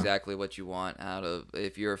that's Yeah. exactly what you want out of.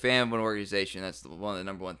 If you're a fan of an organization, that's one of the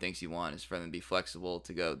number one things you want is for them to be flexible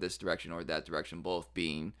to go this direction or that direction, both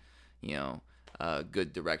being,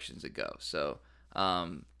 good directions to go. So,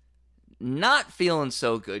 not feeling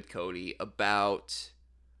so good, Cody, about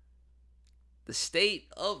the state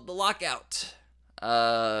of the lockout.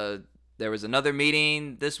 There was another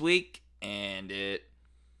meeting this week, and it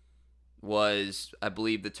was, I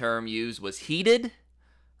believe the term used was heated.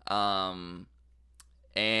 Um,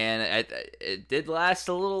 and it did last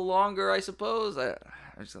a little longer, I suppose. I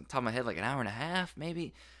just on top of my head, like an hour and a half,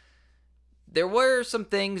 maybe. There were some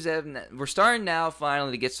things that we're starting now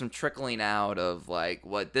finally to get some trickling out of like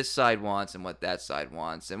what this side wants and what that side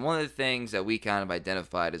wants. And one of the things that we kind of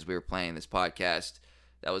identified as we were planning this podcast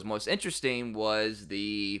that was most interesting was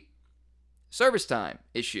the service time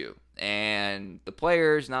issue and the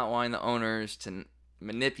players not wanting the owners to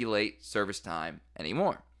manipulate service time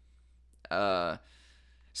anymore.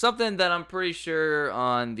 Something that I'm pretty sure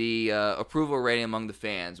on the approval rating among the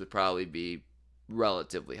fans would probably be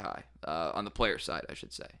relatively high. On the player side, I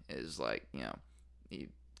should say, is like, you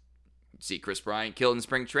see Chris Bryant killed in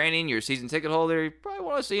spring training, you're a season ticket holder, you probably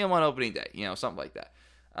want to see him on opening day, something like that.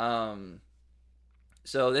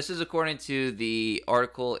 So this is according to the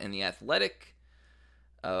article in The Athletic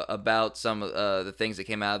about some of the things that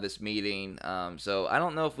came out of this meeting. So I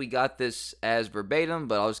don't know if we got this as verbatim,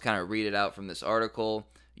 but I'll just kind of read it out from this article.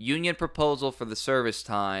 Union proposal for the service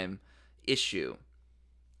time issue.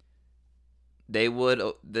 They would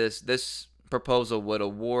this proposal would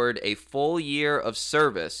award a full year of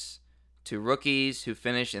service to rookies who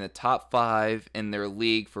finish in the top 5 in their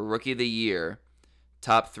league for Rookie of the Year,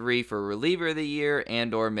 top 3 for Reliever of the Year,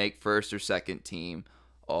 and or make first or second team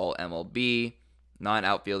All MLB,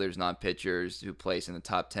 non-outfielders, non-pitchers who place in the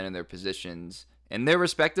top 10 in their positions in their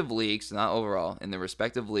respective leagues, not overall, in their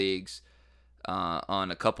respective leagues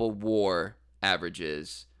on a couple WAR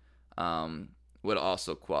averages would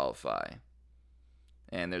also qualify.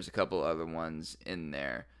 And there's a couple other ones in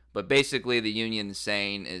there. But basically the union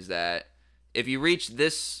saying is that if you reach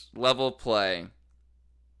this level of play,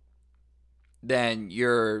 then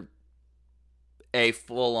you're a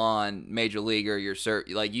full-on major leaguer.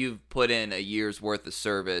 Like you've put in a year's worth of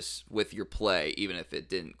service with your play, even if it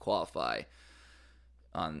didn't qualify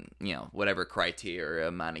on whatever criteria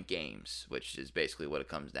amount of games, which is basically what it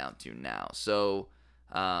comes down to now. So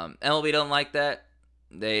MLB don't like that.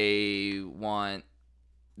 They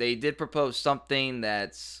did propose something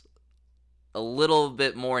that's a little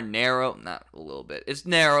bit more narrow. Not a little bit. It's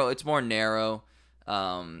narrow. It's more narrow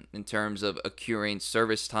in terms of accruing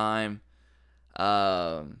service time.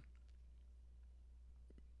 My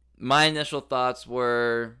initial thoughts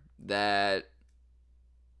were that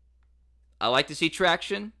I like to see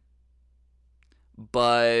traction,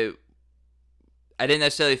 but I didn't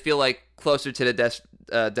necessarily feel like closer to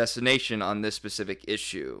the destination on this specific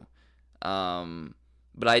issue.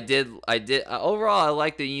 But I did overall I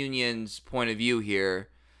like the union's point of view here,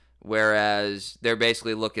 whereas they're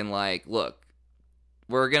basically looking like, look,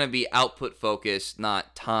 we're going to be output focused,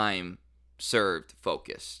 not time served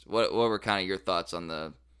focused. What were kind of your thoughts on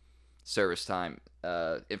the service time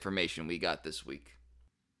information we got this week?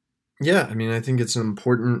 Yeah, I mean, I think it's an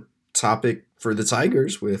important topic for the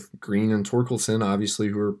Tigers with Green and Torkelson, obviously,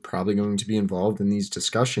 who are probably going to be involved in these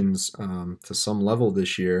discussions to some level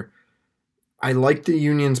this year. I like the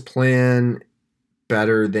Union's plan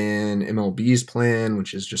better than MLB's plan,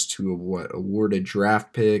 which is just to award a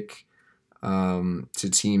draft pick to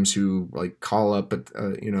teams who like call up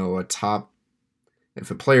a top. If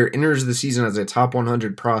a player enters the season as a top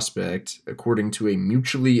 100 prospect, according to a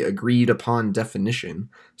mutually agreed upon definition.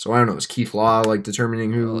 So I don't know, is Keith Law like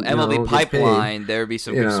determining who MLB gets pipeline? paid? There would be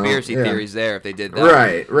some conspiracy theories there if they did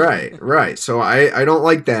that. Right. So I don't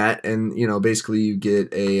like that, and basically you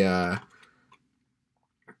get a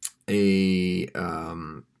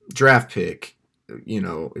draft pick.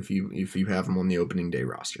 If you have them on the opening day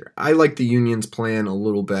roster. I like the Union's plan a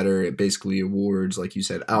little better. It basically awards, like you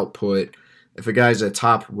said, output. If a guy's a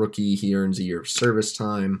top rookie, he earns a year of service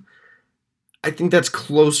time. I think that's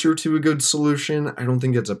closer to a good solution. I don't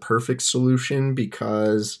think it's a perfect solution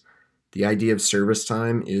because the idea of service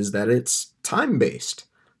time is that it's time-based.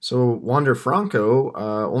 So Wander Franco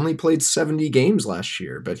only played 70 games last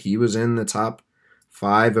year, but he was in the top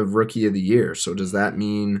 5 of Rookie of the Year. So does that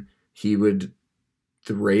mean the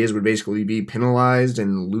Rays would basically be penalized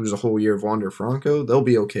and lose a whole year of Wander Franco? They'll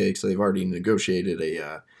be okay because they've already negotiated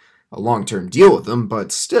a long-term deal with them,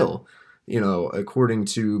 but still, according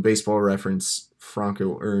to Baseball Reference,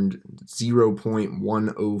 Franco earned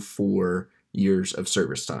 0.104 years of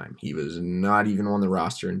service time. He was not even on the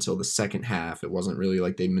roster until the second half. It wasn't really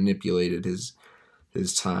like they manipulated his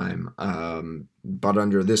time. But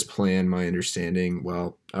under this plan, my understanding,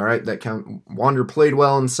 well, all right, that count. Wander played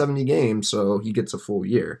well in 70 games, so he gets a full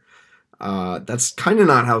year. That's kind of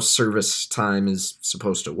not how service time is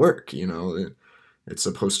supposed to work, It's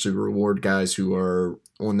supposed to reward guys who are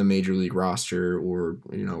on the major league roster or,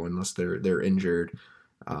 unless they're injured.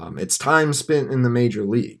 It's time spent in the major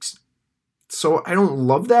leagues. So I don't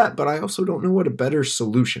love that, but I also don't know what a better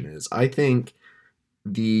solution is. I think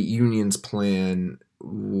the Union's plan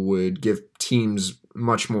would give teams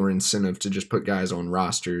much more incentive to just put guys on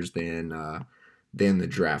rosters than the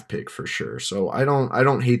draft pick for sure. So I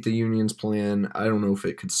don't hate the Union's plan. I don't know if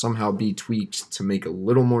it could somehow be tweaked to make a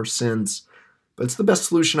little more sense. But it's the best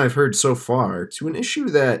solution I've heard so far to an issue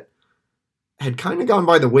that had kind of gone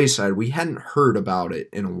by the wayside. We hadn't heard about it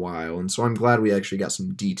in a while, and so I'm glad we actually got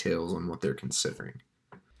some details on what they're considering.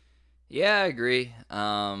 Yeah, I agree.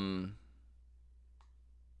 I'm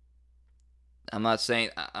not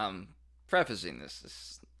saying I'm prefacing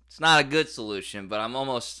this. It's not a good solution, but I'm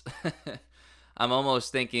almost I'm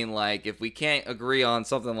almost thinking like if we can't agree on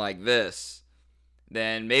something like this,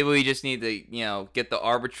 then maybe we just need to, get the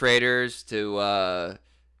arbitrators to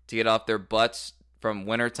get off their butts from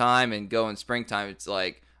wintertime and go in springtime. It's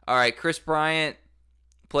like, all right, Chris Bryant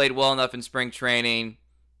played well enough in spring training.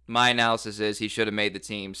 My analysis is he should have made the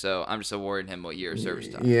team, so I'm just awarding him a year of service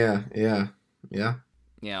time. Yeah.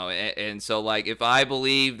 And so, like, if I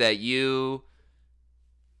believe that you,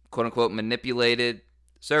 quote-unquote, manipulated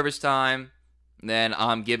service time, then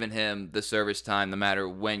I'm giving him the service time no matter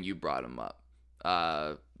when you brought him up.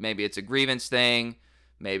 Maybe it's a grievance thing.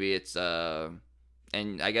 Maybe it's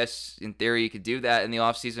and I guess in theory you could do that in the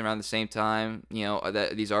offseason around the same time,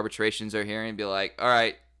 that these arbitrations are hearing and be like, all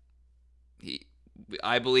right,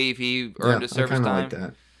 I believe he earned a service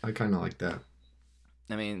time. I kind of like that.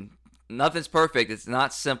 I mean, nothing's perfect. It's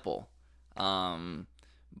not simple.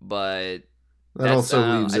 But that also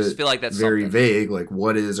leaves I just feel like that's very something vague. Like,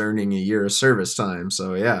 what is earning a year of service time?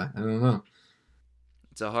 So yeah, I don't know.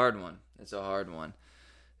 It's a hard one.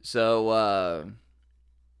 So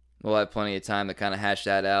we'll have plenty of time to kind of hash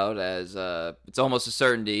that out, as it's almost a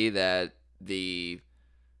certainty that the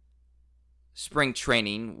spring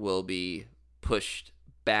training will be pushed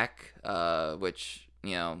back, which,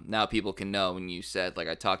 now people can know. When you said, like,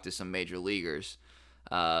 I talked to some major leaguers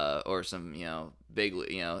or some, big,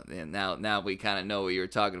 and now we kind of know what you were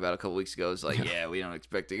talking about a couple weeks ago. It's like, yeah, we don't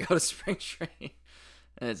expect to go to spring training.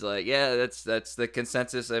 And it's like, yeah, that's the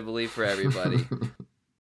consensus, I believe, for everybody.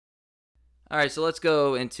 All right, so let's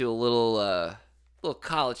go into a little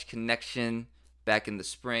college connection. Back in the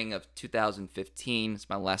spring of 2015, it's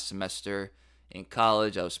my last semester in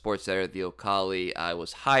college. I was sports editor at the Ocali. I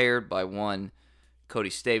was hired by one Cody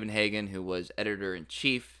Stavenhagen, who was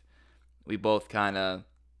editor-in-chief. We both kind of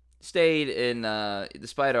stayed in,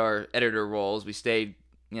 despite our editor roles, we stayed,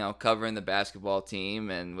 covering the basketball team,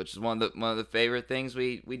 and which is one of the favorite things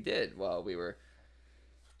we did while we were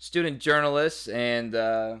student journalists. And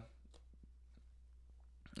I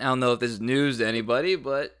don't know if this is news to anybody,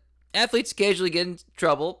 but athletes occasionally get in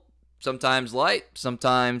trouble, sometimes light,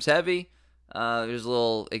 sometimes heavy. There's a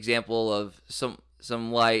little example of some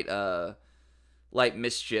light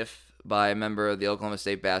mischief by a member of the Oklahoma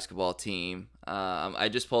State basketball team. I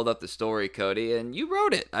just pulled up the story, Cody, and you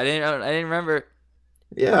wrote it. I didn't remember.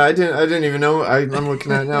 Yeah, I didn't even know. I'm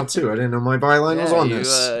looking at it now too. I didn't know my byline was Yeah, on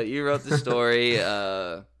this. you wrote the story.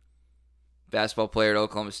 Basketball player at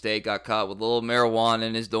Oklahoma State got caught with a little marijuana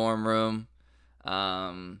in his dorm room.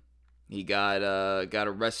 He got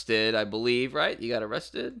arrested, I believe. Right? He got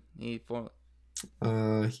arrested. He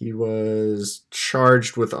was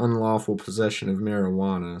charged with unlawful possession of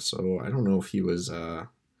marijuana. So I don't know if he was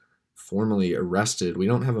formally arrested. We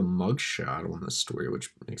don't have a mugshot on this story, which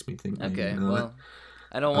makes me think maybe Okay, not. well,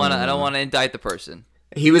 I don't want to indict the person.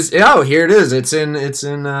 He was. Oh, here it is. It's in.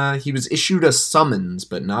 He was issued a summons,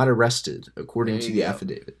 but not arrested, according to the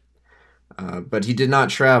affidavit. But he did not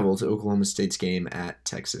travel to Oklahoma State's game at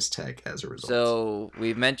Texas Tech as a result. So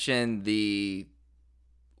we mentioned the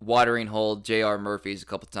watering hole J.R. Murphy's a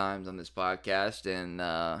couple times on this podcast, and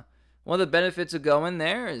one of the benefits of going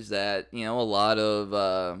there is that a lot of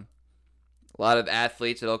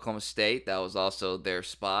athletes at Oklahoma State, that was also their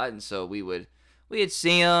spot, and so we'd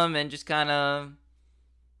see them and just kind of.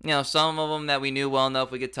 Some of them that we knew well enough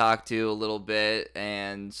we could talk to a little bit,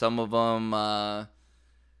 and some of them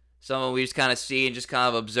we just kind of see and just kind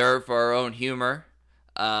of observe for our own humor.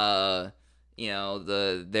 Their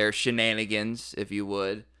shenanigans, if you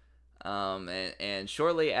would. And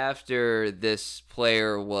shortly after this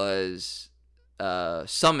player was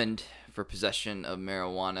summoned for possession of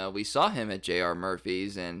marijuana, we saw him at J.R.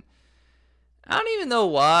 Murphy's, and I don't even know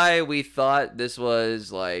why we thought this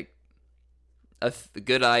was like a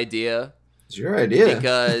good idea. It's your idea.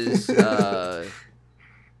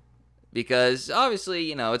 Because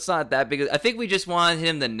obviously, it's not that big. I think we just wanted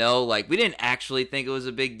him to know, like, we didn't actually think it was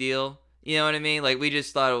a big deal. You know what I mean? Like, we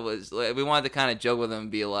just thought it was, like, we wanted to kind of joke with him and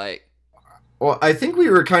be like. Well, I think we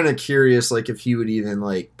were kind of curious, like, if he would even,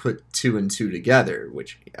 like, put 2 and 2 together,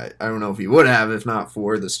 which I don't know if he would have if not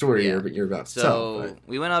for the story here, but you're about to tell. So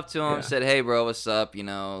we went up to him, said, "Hey, bro, what's up?"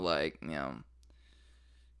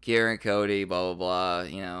 Kieran, Cody, blah, blah,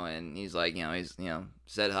 blah, and he's like, he's,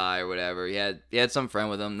 said hi or whatever. He had some friend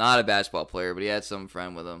with him, not a basketball player, but he had some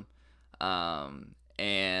friend with him. And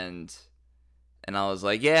I was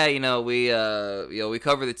like, yeah, we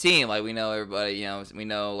cover the team. Like, we know everybody, we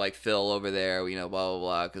know, like, Phil over there, blah, blah,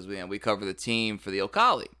 blah, because we cover the team for the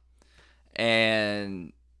Ocali.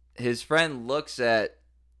 And his friend looks at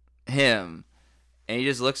him, and he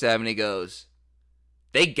just looks at him, and he goes,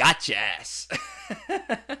 "They got your ass."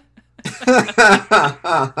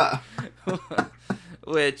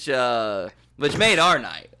 which made our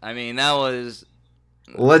night. I mean, that was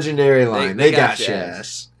legendary line. They got your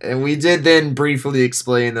ass. And we did then briefly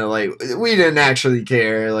explain that, like, we didn't actually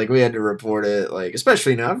care. Like, we had to report it. Like,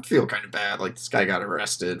 especially now, I feel kind of bad. Like, this guy got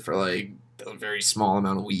arrested for, like, a very small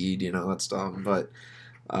amount of weed, that stuff. But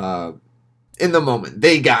in the moment,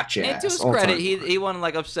 they got your ass. And to his credit, he wasn't,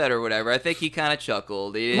 like, upset or whatever. I think he kind of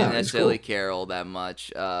chuckled. He didn't necessarily care all that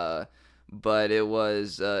much. But it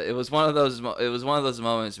was one of those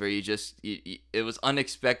moments where it was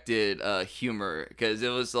unexpected humor, because it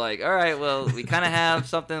was like, all right, well, we kind of have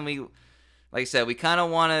something, like I said, we kind of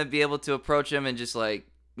want to be able to approach him and just, like,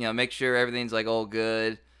 make sure everything's, like, all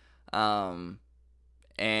good, and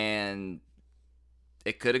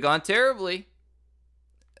it could have gone terribly,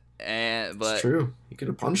 but it's true, he could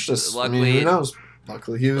have punched us. Luckily, who knows?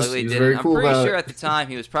 Luckily he was very cool about it. I'm pretty sure at the time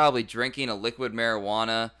he was probably drinking a liquid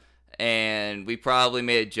marijuana. And we probably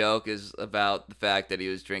made a joke about the fact that he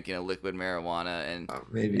was drinking a liquid marijuana, and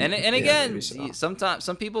maybe. And again, maybe so. Sometimes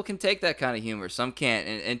some people can take that kind of humor, some can't.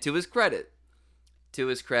 And to his credit,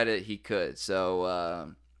 he could.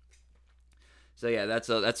 So yeah, that's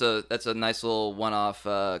a nice little one-off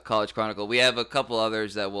College Chronicle. We have a couple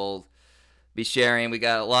others that we'll be sharing. We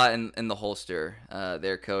got a lot in the holster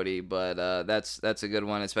there, Cody, but that's a good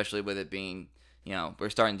one, especially with it being, we're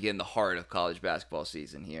starting to get in the heart of college basketball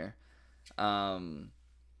season here. I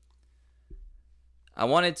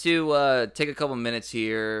wanted to take a couple minutes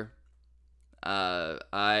here. We're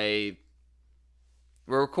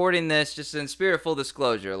recording this just in spirit of full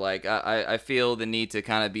disclosure. Like, I feel the need to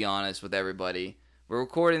kind of be honest with everybody. We're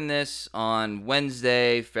recording this on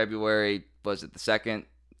Wednesday, February, was it the 2nd?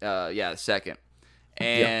 The 2nd.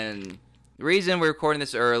 And the reason we're recording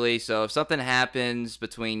this early, so if something happens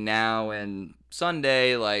between now and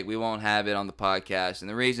Sunday, like, we won't have it on the podcast. And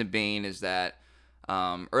the reason being is that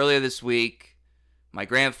earlier this week, my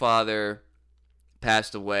grandfather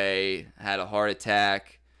passed away, had a heart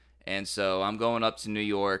attack, and so I'm going up to New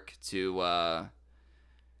York to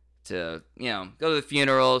to go to the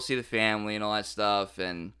funeral, see the family, and all that stuff,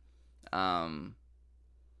 and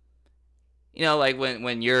like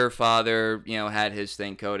when your father had his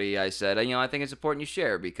thing, Cody, I said I think it's important you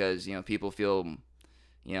share because people feel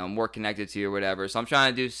more connected to you or whatever. So I'm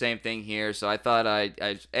trying to do the same thing here. So I thought I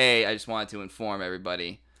just wanted to inform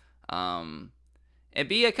everybody. And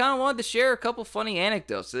B, I kind of wanted to share a couple funny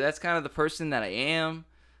anecdotes. So that's kind of the person that I am.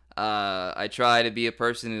 I try to be a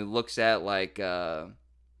person who looks at like the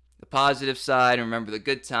positive side and remember the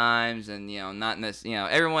good times, and not in this.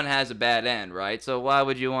 Everyone has a bad end, right? So why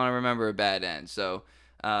would you want to remember a bad end? So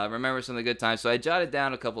remember some of the good times. So I jotted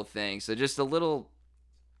down a couple of things. So just a little,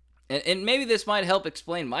 and maybe this might help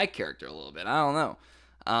explain my character a little bit. I don't know.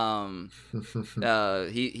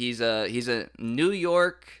 He's a New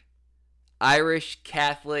York Irish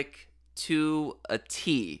Catholic to a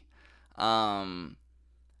T.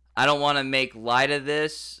 I don't want to make light of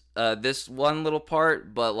this one little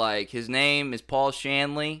part, but like his name is Paul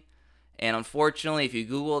Shanley, and unfortunately, if you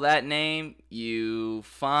Google that name, you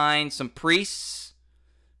find some priests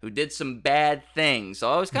who did some bad things. So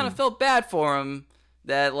I always kind of felt bad for him.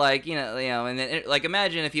 That like and then like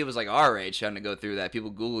imagine if he was like our age having to go through that. People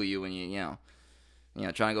Google you when you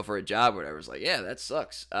trying to go for a job or whatever. It's like, yeah, that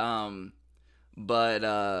sucks. But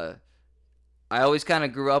I always kind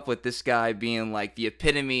of grew up with this guy being like the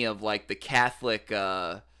epitome of like the Catholic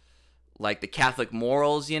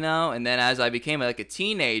morals, and then as I became like a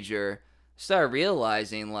teenager, I started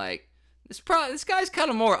realizing like this guy's kind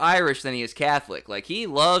of more Irish than he is Catholic. Like he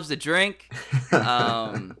loves to drink.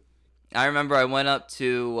 I remember I went up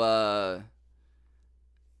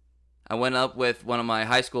with one of my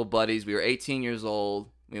high school buddies. We were 18 years old.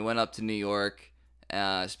 We went up to New York.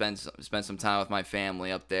 Spent some time with my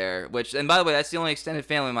family up there. And by the way, that's the only extended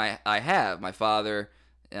family I have. My father,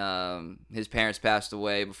 his parents passed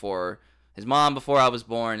away before his mom before I was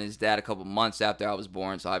born. His dad a couple months after I was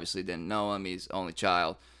born, so obviously didn't know him. He's only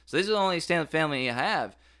child. So this is the only extended family I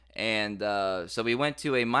have. And so we went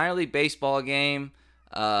to a minor league baseball game,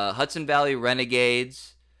 Hudson Valley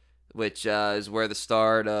Renegades, which is where the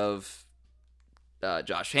start of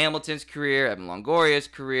Josh Hamilton's career, Evan Longoria's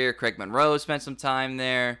career, Craig Monroe spent some time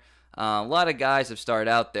there. A lot of guys have started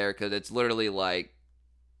out there because it's literally like,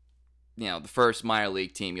 the first minor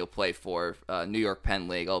league team you'll play for, New York Penn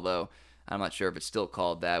League, although I'm not sure if it's still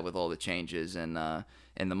called that with all the changes in the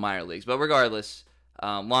minor leagues. But regardless,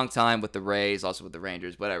 long time with the Rays, also with the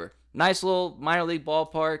Rangers, whatever. Nice little minor league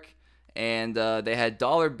ballpark, and they had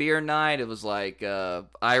dollar beer night. It was like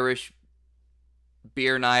Irish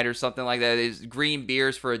beer night or something like that. It's green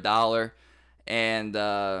beers for $1, and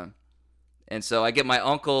so I get my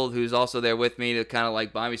uncle who's also there with me to kind of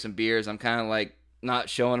like buy me some beers. I'm kind of like not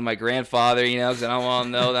showing my grandfather, because I don't want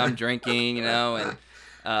him to know that I'm drinking,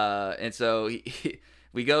 and so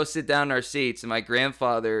we go sit down in our seats, and my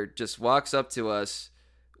grandfather just walks up to us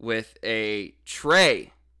with a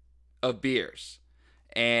tray of beers,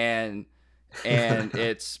 and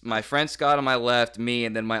it's my friend Scott on my left, me,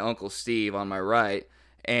 and then my uncle Steve on my right.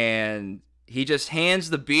 And he just hands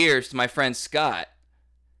the beers to my friend Scott.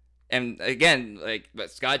 And again, like,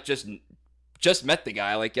 but Scott just met the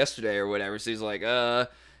guy like yesterday or whatever. So he's like,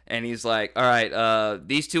 and he's like, all right,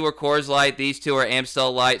 these two are Coors Light, these two are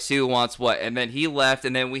Amstel Light. See who wants what. And then he left,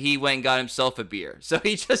 and then he went and got himself a beer. So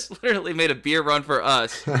he just literally made a beer run for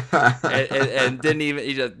us, and didn't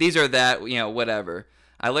even. These are that, whatever.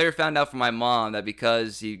 I later found out from my mom that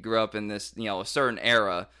because he grew up in this, a certain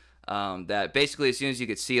era, that basically as soon as you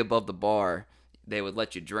could see above the bar, they would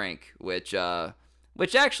let you drink, which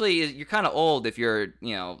actually you're kind of old if you're,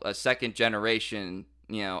 a second generation,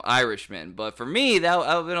 Irishman. But for me, that would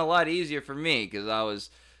have been a lot easier for me because I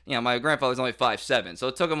was, my grandfather was only 5'7", so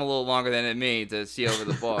it took him a little longer than me to see over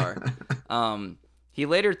the bar. He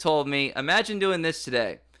later told me, imagine doing this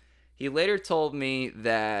today. He later told me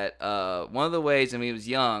that one of the ways when he was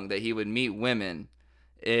young that he would meet women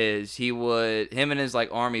is him and his like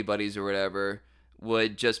army buddies or whatever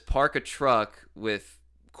would just park a truck with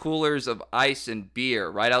coolers of ice and beer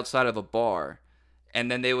right outside of a bar, and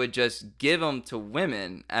then they would just give them to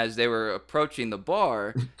women as they were approaching the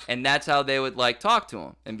bar, and that's how they would like talk to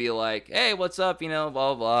them and be like, hey, what's up, blah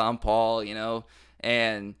blah blah, I'm Paul,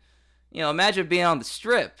 and imagine being on the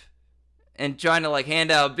strip and trying to like hand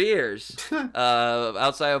out beers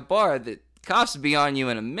outside a bar. The cops would be on you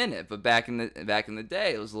in a minute, but back in the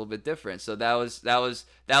day, it was a little bit different. So that was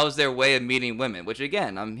their way of meeting women. Which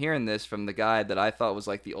again, I'm hearing this from the guy that I thought was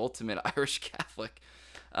like the ultimate Irish Catholic.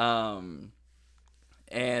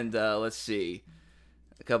 Let's see,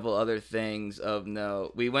 a couple other things of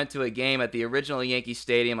note. We went to a game at the original Yankee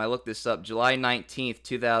Stadium. I looked this up, July 19th,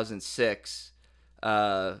 2006.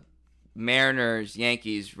 Mariners,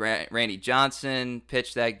 Yankees, Randy Johnson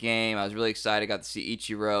pitched that game. I was really excited. Got to see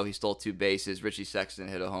Ichiro. He stole 2 bases. Richie Sexton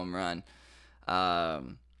hit a home run.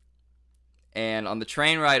 And on the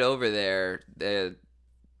train ride over there,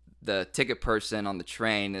 the ticket person on the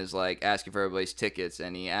train is like asking for everybody's tickets,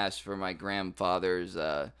 and he asked for my grandfather's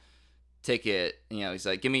ticket. He's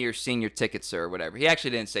like, "Give me your senior ticket, sir," or whatever. He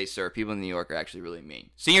actually didn't say sir. People in New York are actually really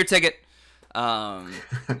mean. Senior ticket.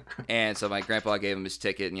 And so my grandpa gave him his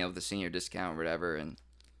ticket, with the senior discount or whatever, and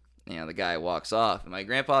the guy walks off, and my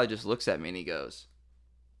grandpa just looks at me and he goes,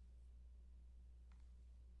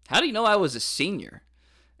 "How do you know I was a senior?"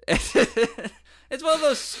 It's one of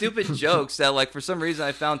those stupid jokes that, like, for some reason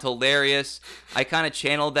I found hilarious. I kind of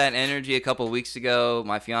channeled that energy a couple of weeks ago.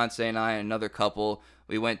 My fiance and I and another couple,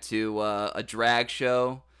 we went to a drag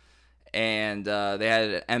show, and they had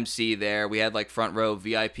an MC there. We had, like, front row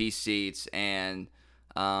VIP seats, and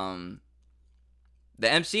the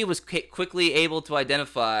MC was quickly able to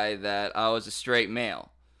identify that I was a straight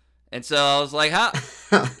male. And so I was like, how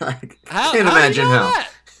can't imagine how.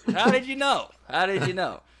 How did you know? How did you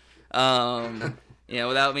know?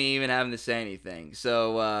 Without me even having to say anything.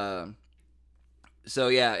 So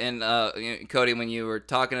yeah, and Cody, when you were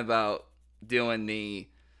talking about doing the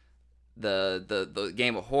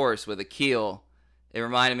game of horse with Akil, it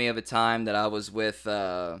reminded me of a time that I was with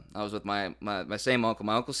my same uncle,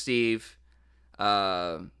 my Uncle Steve,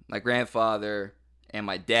 my grandfather, and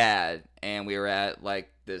my dad, and we were at like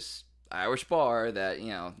this Irish bar, that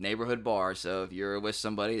neighborhood bar. So if you're with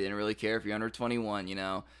somebody, they didn't really care if you're under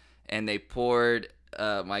 21, and they poured.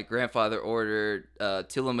 My grandfather ordered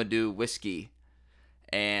Tillamadoo whiskey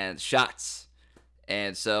and shots.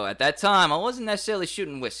 And so at that time, I wasn't necessarily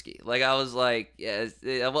shooting whiskey. Like, I was like, yeah,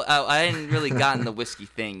 I hadn't really gotten the whiskey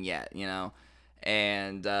thing yet,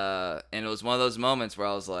 And it was one of those moments where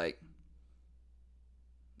I was like,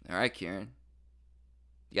 all right, Kieran,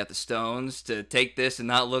 you got the stones to take this and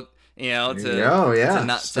not look,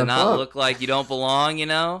 to not look like you don't belong,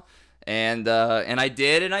 And I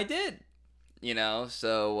did.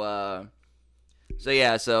 So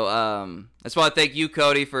that's why I thank you,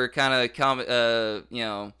 Cody, for kind of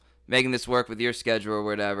making this work with your schedule or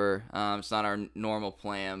whatever. It's not our normal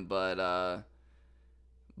plan, but I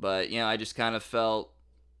just kind of felt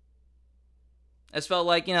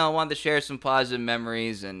like I wanted to share some positive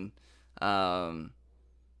memories, and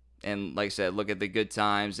like I said, look at the good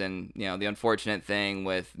times, and the unfortunate thing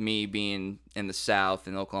with me being in the South,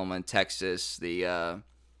 in Oklahoma and Texas,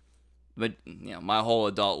 but my whole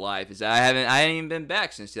adult life is that I hadn't even been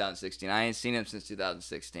back since 2016. I ain't seen him since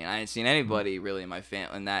 2016. I ain't seen anybody really in my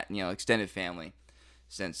family, in that extended family,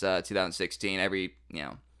 since 2016. Every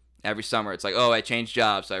summer it's like, oh, I changed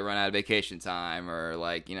jobs, so I run out of vacation time, or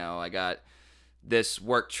like I got this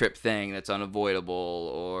work trip thing that's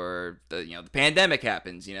unavoidable, or the pandemic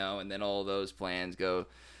happens, and then all those plans go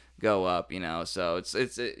up, So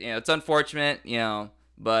it's unfortunate,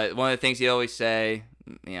 but one of the things you always say.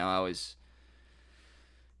 I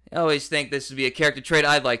always think this would be a character trait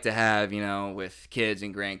I'd like to have, with kids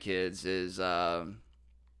and grandkids, is, I'd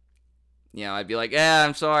be like,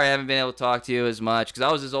 I'm sorry I haven't been able to talk to you as much, because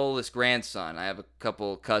I was his oldest grandson. I have a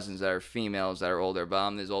couple cousins that are females that are older, but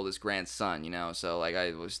I'm his oldest grandson, so, like,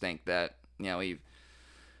 I always think that, he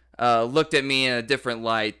looked at me in a different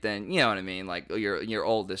light than, you know what I mean, like, your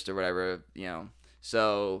oldest or whatever,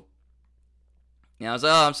 so... I was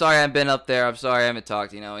like, oh, I'm sorry I haven't been up there. I'm sorry I haven't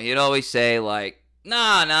talked. He'd always say, like,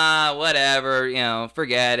 nah, whatever,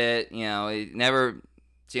 forget it. It never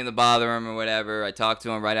seemed to bother him or whatever. I talked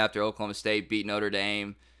to him right after Oklahoma State beat Notre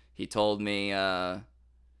Dame. He told me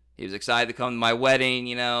he was excited to come to my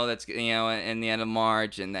wedding, that's, in the end of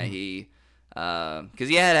March, and that he, because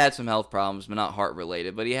he had some health problems, but not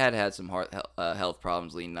heart-related, but he had some health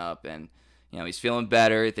problems leading up, and, he's feeling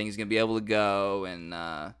better. He thinks he's going to be able to go,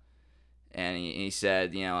 and he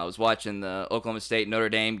said, I was watching the Oklahoma State Notre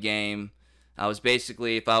Dame game. I was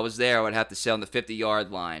basically, if I was there, I would have to sit on the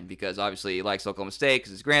 50-yard line, because obviously he likes Oklahoma State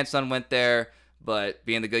because his grandson went there. But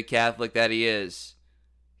being the good Catholic that he is,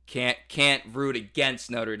 can't root against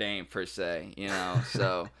Notre Dame per se,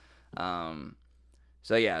 So,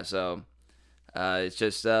 it's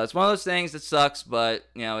just it's one of those things that sucks, but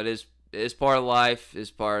it is part of life. It's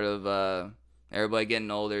part of everybody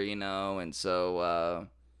getting older, and so.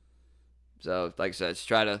 So, like I said, just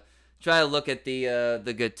try to look at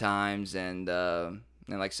the good times, and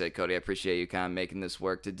like I said, Cody, I appreciate you kind of making this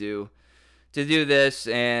work to do this,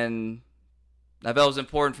 and I felt it was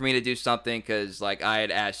important for me to do something, because like I had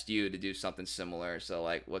asked you to do something similar. So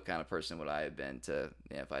like, what kind of person would I have been to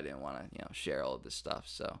if I didn't want to share all of this stuff?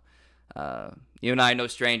 So you and I are no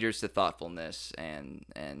strangers to thoughtfulness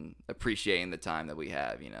and appreciating the time that we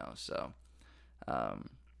have, so.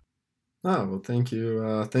 Oh, well, thank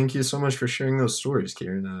you. Thank you so much for sharing those stories,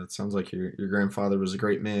 Kieran. It sounds like your grandfather was a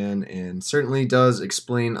great man and certainly does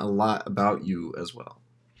explain a lot about you as well.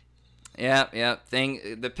 Yeah.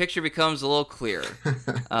 The picture becomes a little clearer.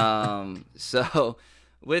 So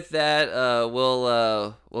with that,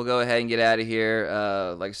 we'll go ahead and get out of here.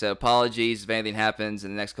 Like I said, apologies if anything happens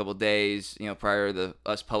in the next couple of days, prior to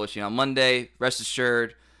us publishing on Monday. Rest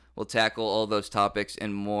assured, we'll tackle all those topics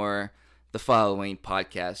and more the following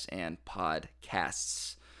podcasts and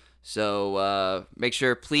podcasts. So make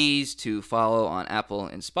sure, please, to follow on Apple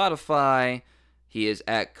and Spotify. He is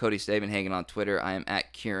at Cody Stavenhagen on Twitter. I am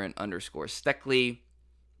at Kieran_Steckley.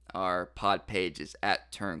 Our pod page is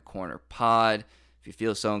at Turn Corner Pod. If you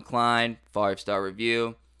feel so inclined, 5-star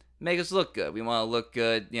review. Make us look good. We want to look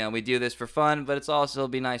good. We do this for fun, but it's also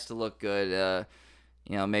be nice to look good.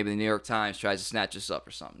 Maybe the New York Times tries to snatch us up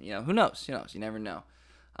or something. Who knows? You never know.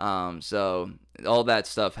 So all that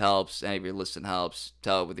stuff helps. Any of your listen helps.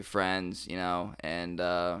 Tell it with your friends,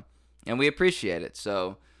 and we appreciate it.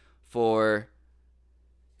 So for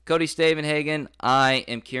Cody Stavenhagen, I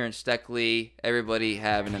am Kieran Steckley. Everybody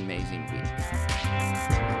have an amazing week.